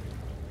Guild.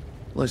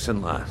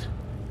 Listen, lad.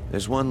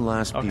 There's one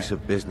last piece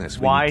of business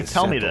we need to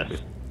settle. Why? Tell me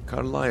this.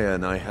 Carlia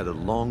and I had a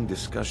long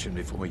discussion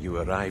before you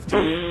arrived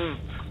here.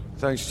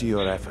 Thanks to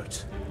your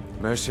efforts,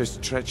 Mercer's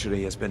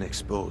treachery has been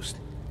exposed.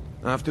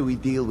 After we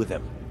deal with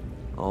him,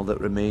 all that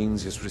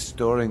remains is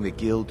restoring the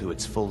Guild to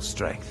its full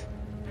strength.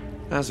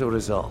 As a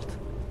result,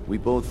 we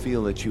both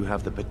feel that you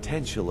have the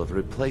potential of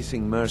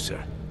replacing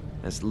Mercer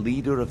as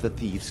leader of the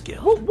Thieves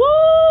Guild. Whoop,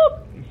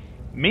 whoop!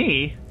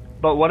 Me?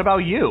 But what about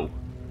you?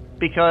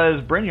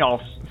 Because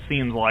Brynjolf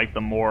seems like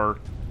the more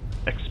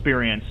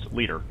experienced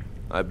leader.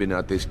 I've been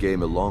at this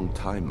game a long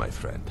time, my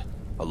friend.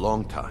 A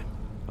long time.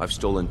 I've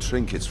stolen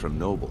trinkets from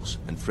nobles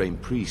and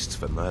framed priests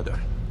for murder.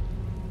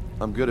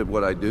 I'm good at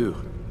what I do.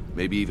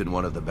 Maybe even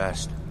one of the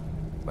best.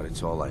 But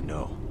it's all I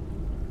know.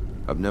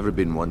 I've never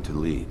been one to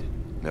lead.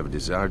 Never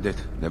desired it,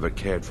 never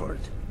cared for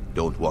it.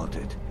 Don't want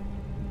it.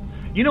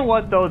 You know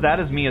what, though? That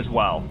is me as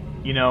well.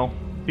 You know?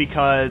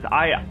 Because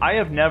I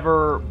have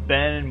never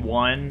been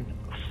one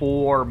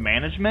for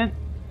management.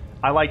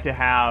 I like to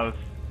have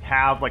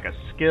like a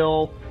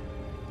skill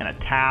and a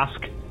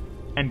task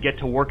and get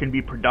to work and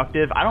be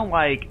productive. I don't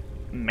like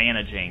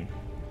managing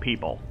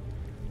people.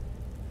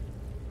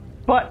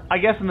 But I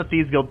guess in the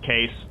Thieves Guild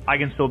case, I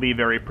can still be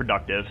very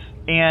productive.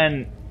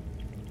 And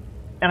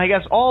I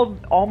guess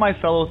all my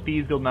fellow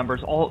Thieves Guild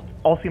members all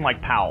seem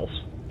like pals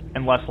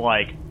and less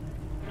like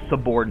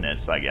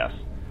subordinates, I guess.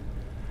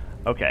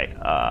 Okay,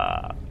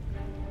 I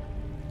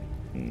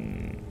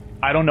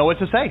don't know what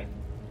to say.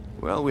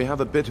 Well, we have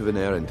a bit of an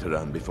errand to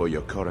run before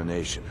your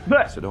coronation,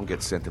 so don't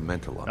get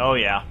sentimental on it. Oh,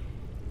 yeah.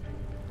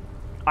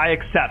 I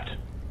accept.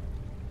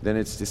 Then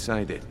it's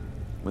decided.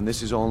 When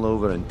this is all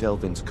over and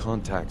Delvin's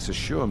contacts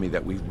assure me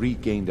that we've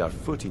regained our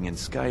footing in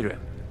Skyrim,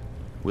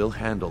 we'll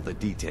handle the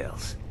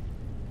details.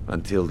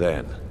 Until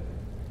then,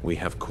 we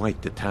have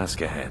quite the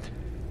task ahead.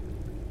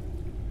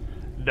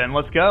 Then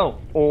let's go.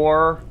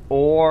 Or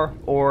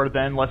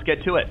then let's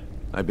get to it.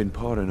 I've been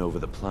poring over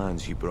the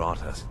plans you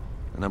brought us,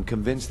 and I'm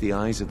convinced the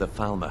eyes of the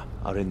Falmer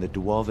are in the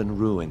Dwarven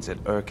ruins at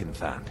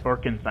Erkenthand.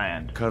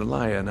 Erkenthand.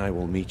 Carlia and I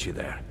will meet you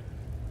there.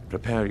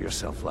 Prepare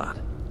yourself,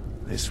 lad.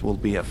 This will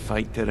be a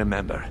fight to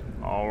remember.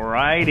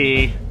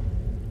 Alrighty.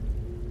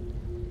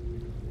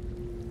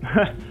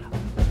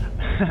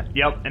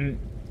 Yep,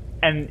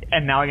 and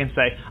now I can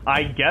say,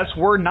 I guess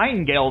we're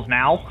Nightingales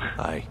now.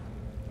 Aye.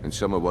 And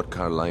some of what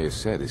Carlia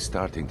said is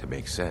starting to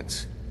make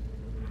sense.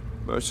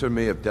 Mercer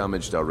may have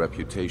damaged our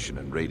reputation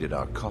and raided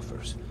our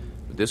coffers,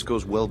 but this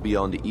goes well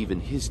beyond even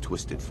his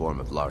twisted form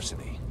of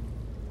larceny.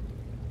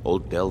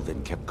 Old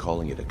Delvin kept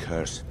calling it a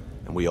curse,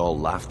 and we all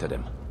laughed at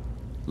him.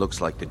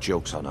 Looks like the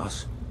joke's on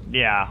us.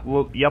 Yeah,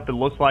 well, yep, it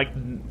looks like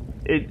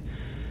it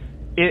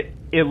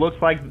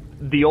looks like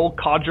the old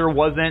codger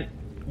wasn't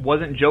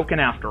joking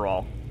after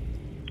all.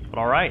 But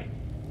all right.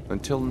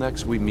 Until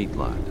next we meet,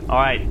 lad. All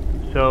right.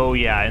 So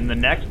yeah, in the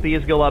next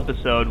Thieves Guild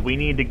episode, we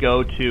need to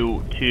go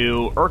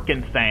to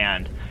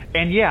Erkenthand,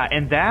 and yeah,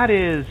 and that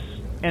is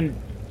and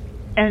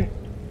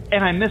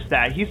I missed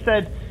that. He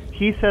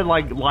said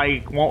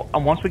like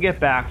once we get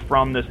back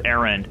from this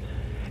errand,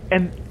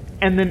 and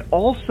then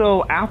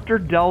also after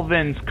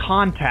Delvin's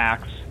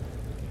contacts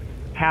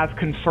has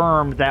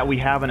confirmed that we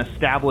have an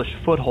established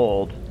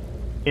foothold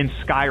in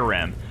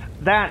Skyrim.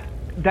 That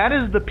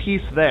is the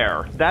piece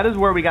there. That is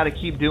where we got to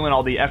keep doing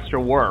all the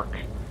extra work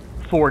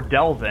for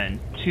Delvin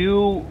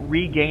to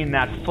regain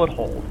that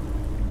foothold.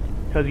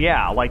 Because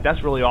yeah, like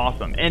that's really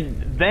awesome.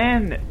 And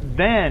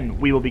then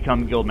we will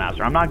become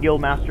Guildmaster. I'm not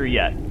Guildmaster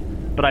yet,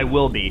 but I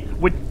will be.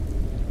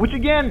 Which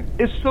again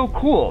is so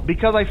cool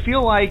because I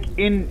feel like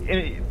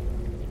in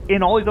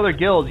all these other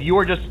guilds you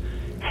are just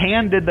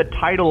handed the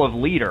title of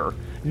leader.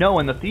 No,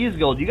 in the Thieves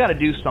Guild you got to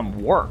do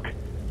some work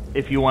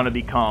if you want to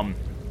become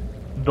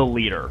the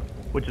leader,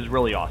 which is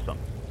really awesome.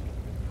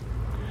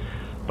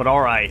 But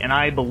alright, and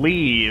I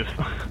believe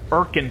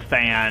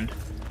Erkenthand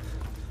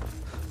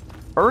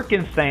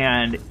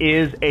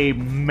is a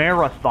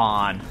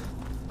marathon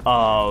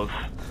of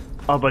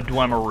a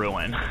Dwemer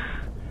ruin.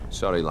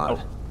 Sorry, lad.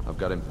 Oh. I've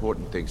got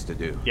important things to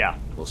do. Yeah.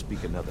 We'll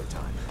speak another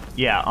time.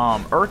 Yeah,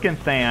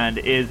 Erkenthand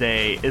is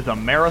a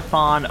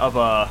marathon of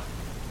a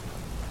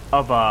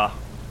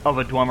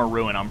Dwemer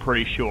ruin, I'm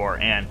pretty sure.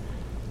 And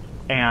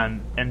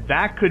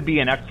that could be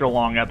an extra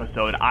long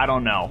episode. I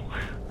don't know.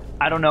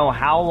 I don't know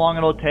how long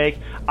it'll take.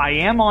 I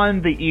am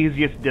on the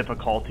easiest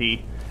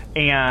difficulty,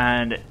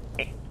 and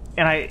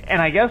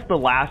I guess the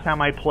last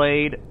time I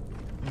played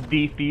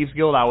the Thieves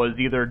Guild, I was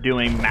either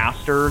doing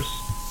Masters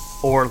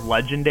or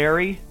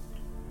Legendary.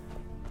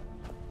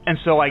 And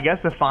so I guess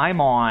so I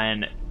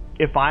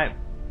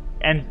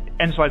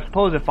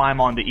suppose if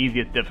I'm on the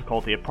easiest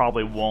difficulty, it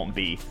probably won't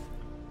be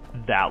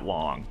that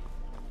long.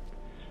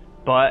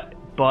 But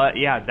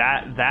yeah,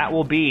 that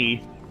will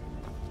be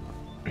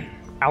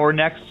our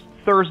next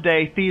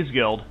Thursday Thieves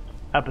Guild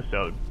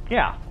episode.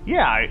 Yeah,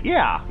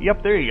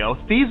 yep, there you go.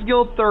 Thieves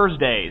Guild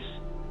Thursdays.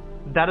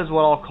 That is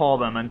what I'll call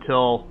them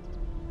until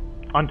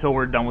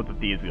we're done with the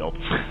Thieves Guild.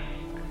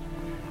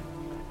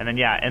 And then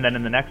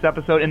in the next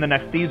episode, in the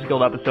next Thieves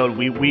Guild episode,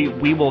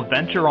 we will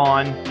venture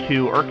on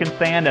to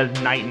Erkenthand as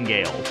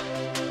Nightingales.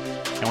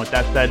 And with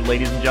that said,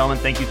 ladies and gentlemen,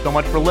 thank you so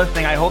much for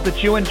listening. I hope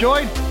that you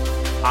enjoyed.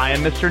 I am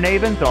Mr.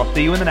 Naven, so I'll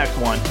see you in the next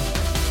one.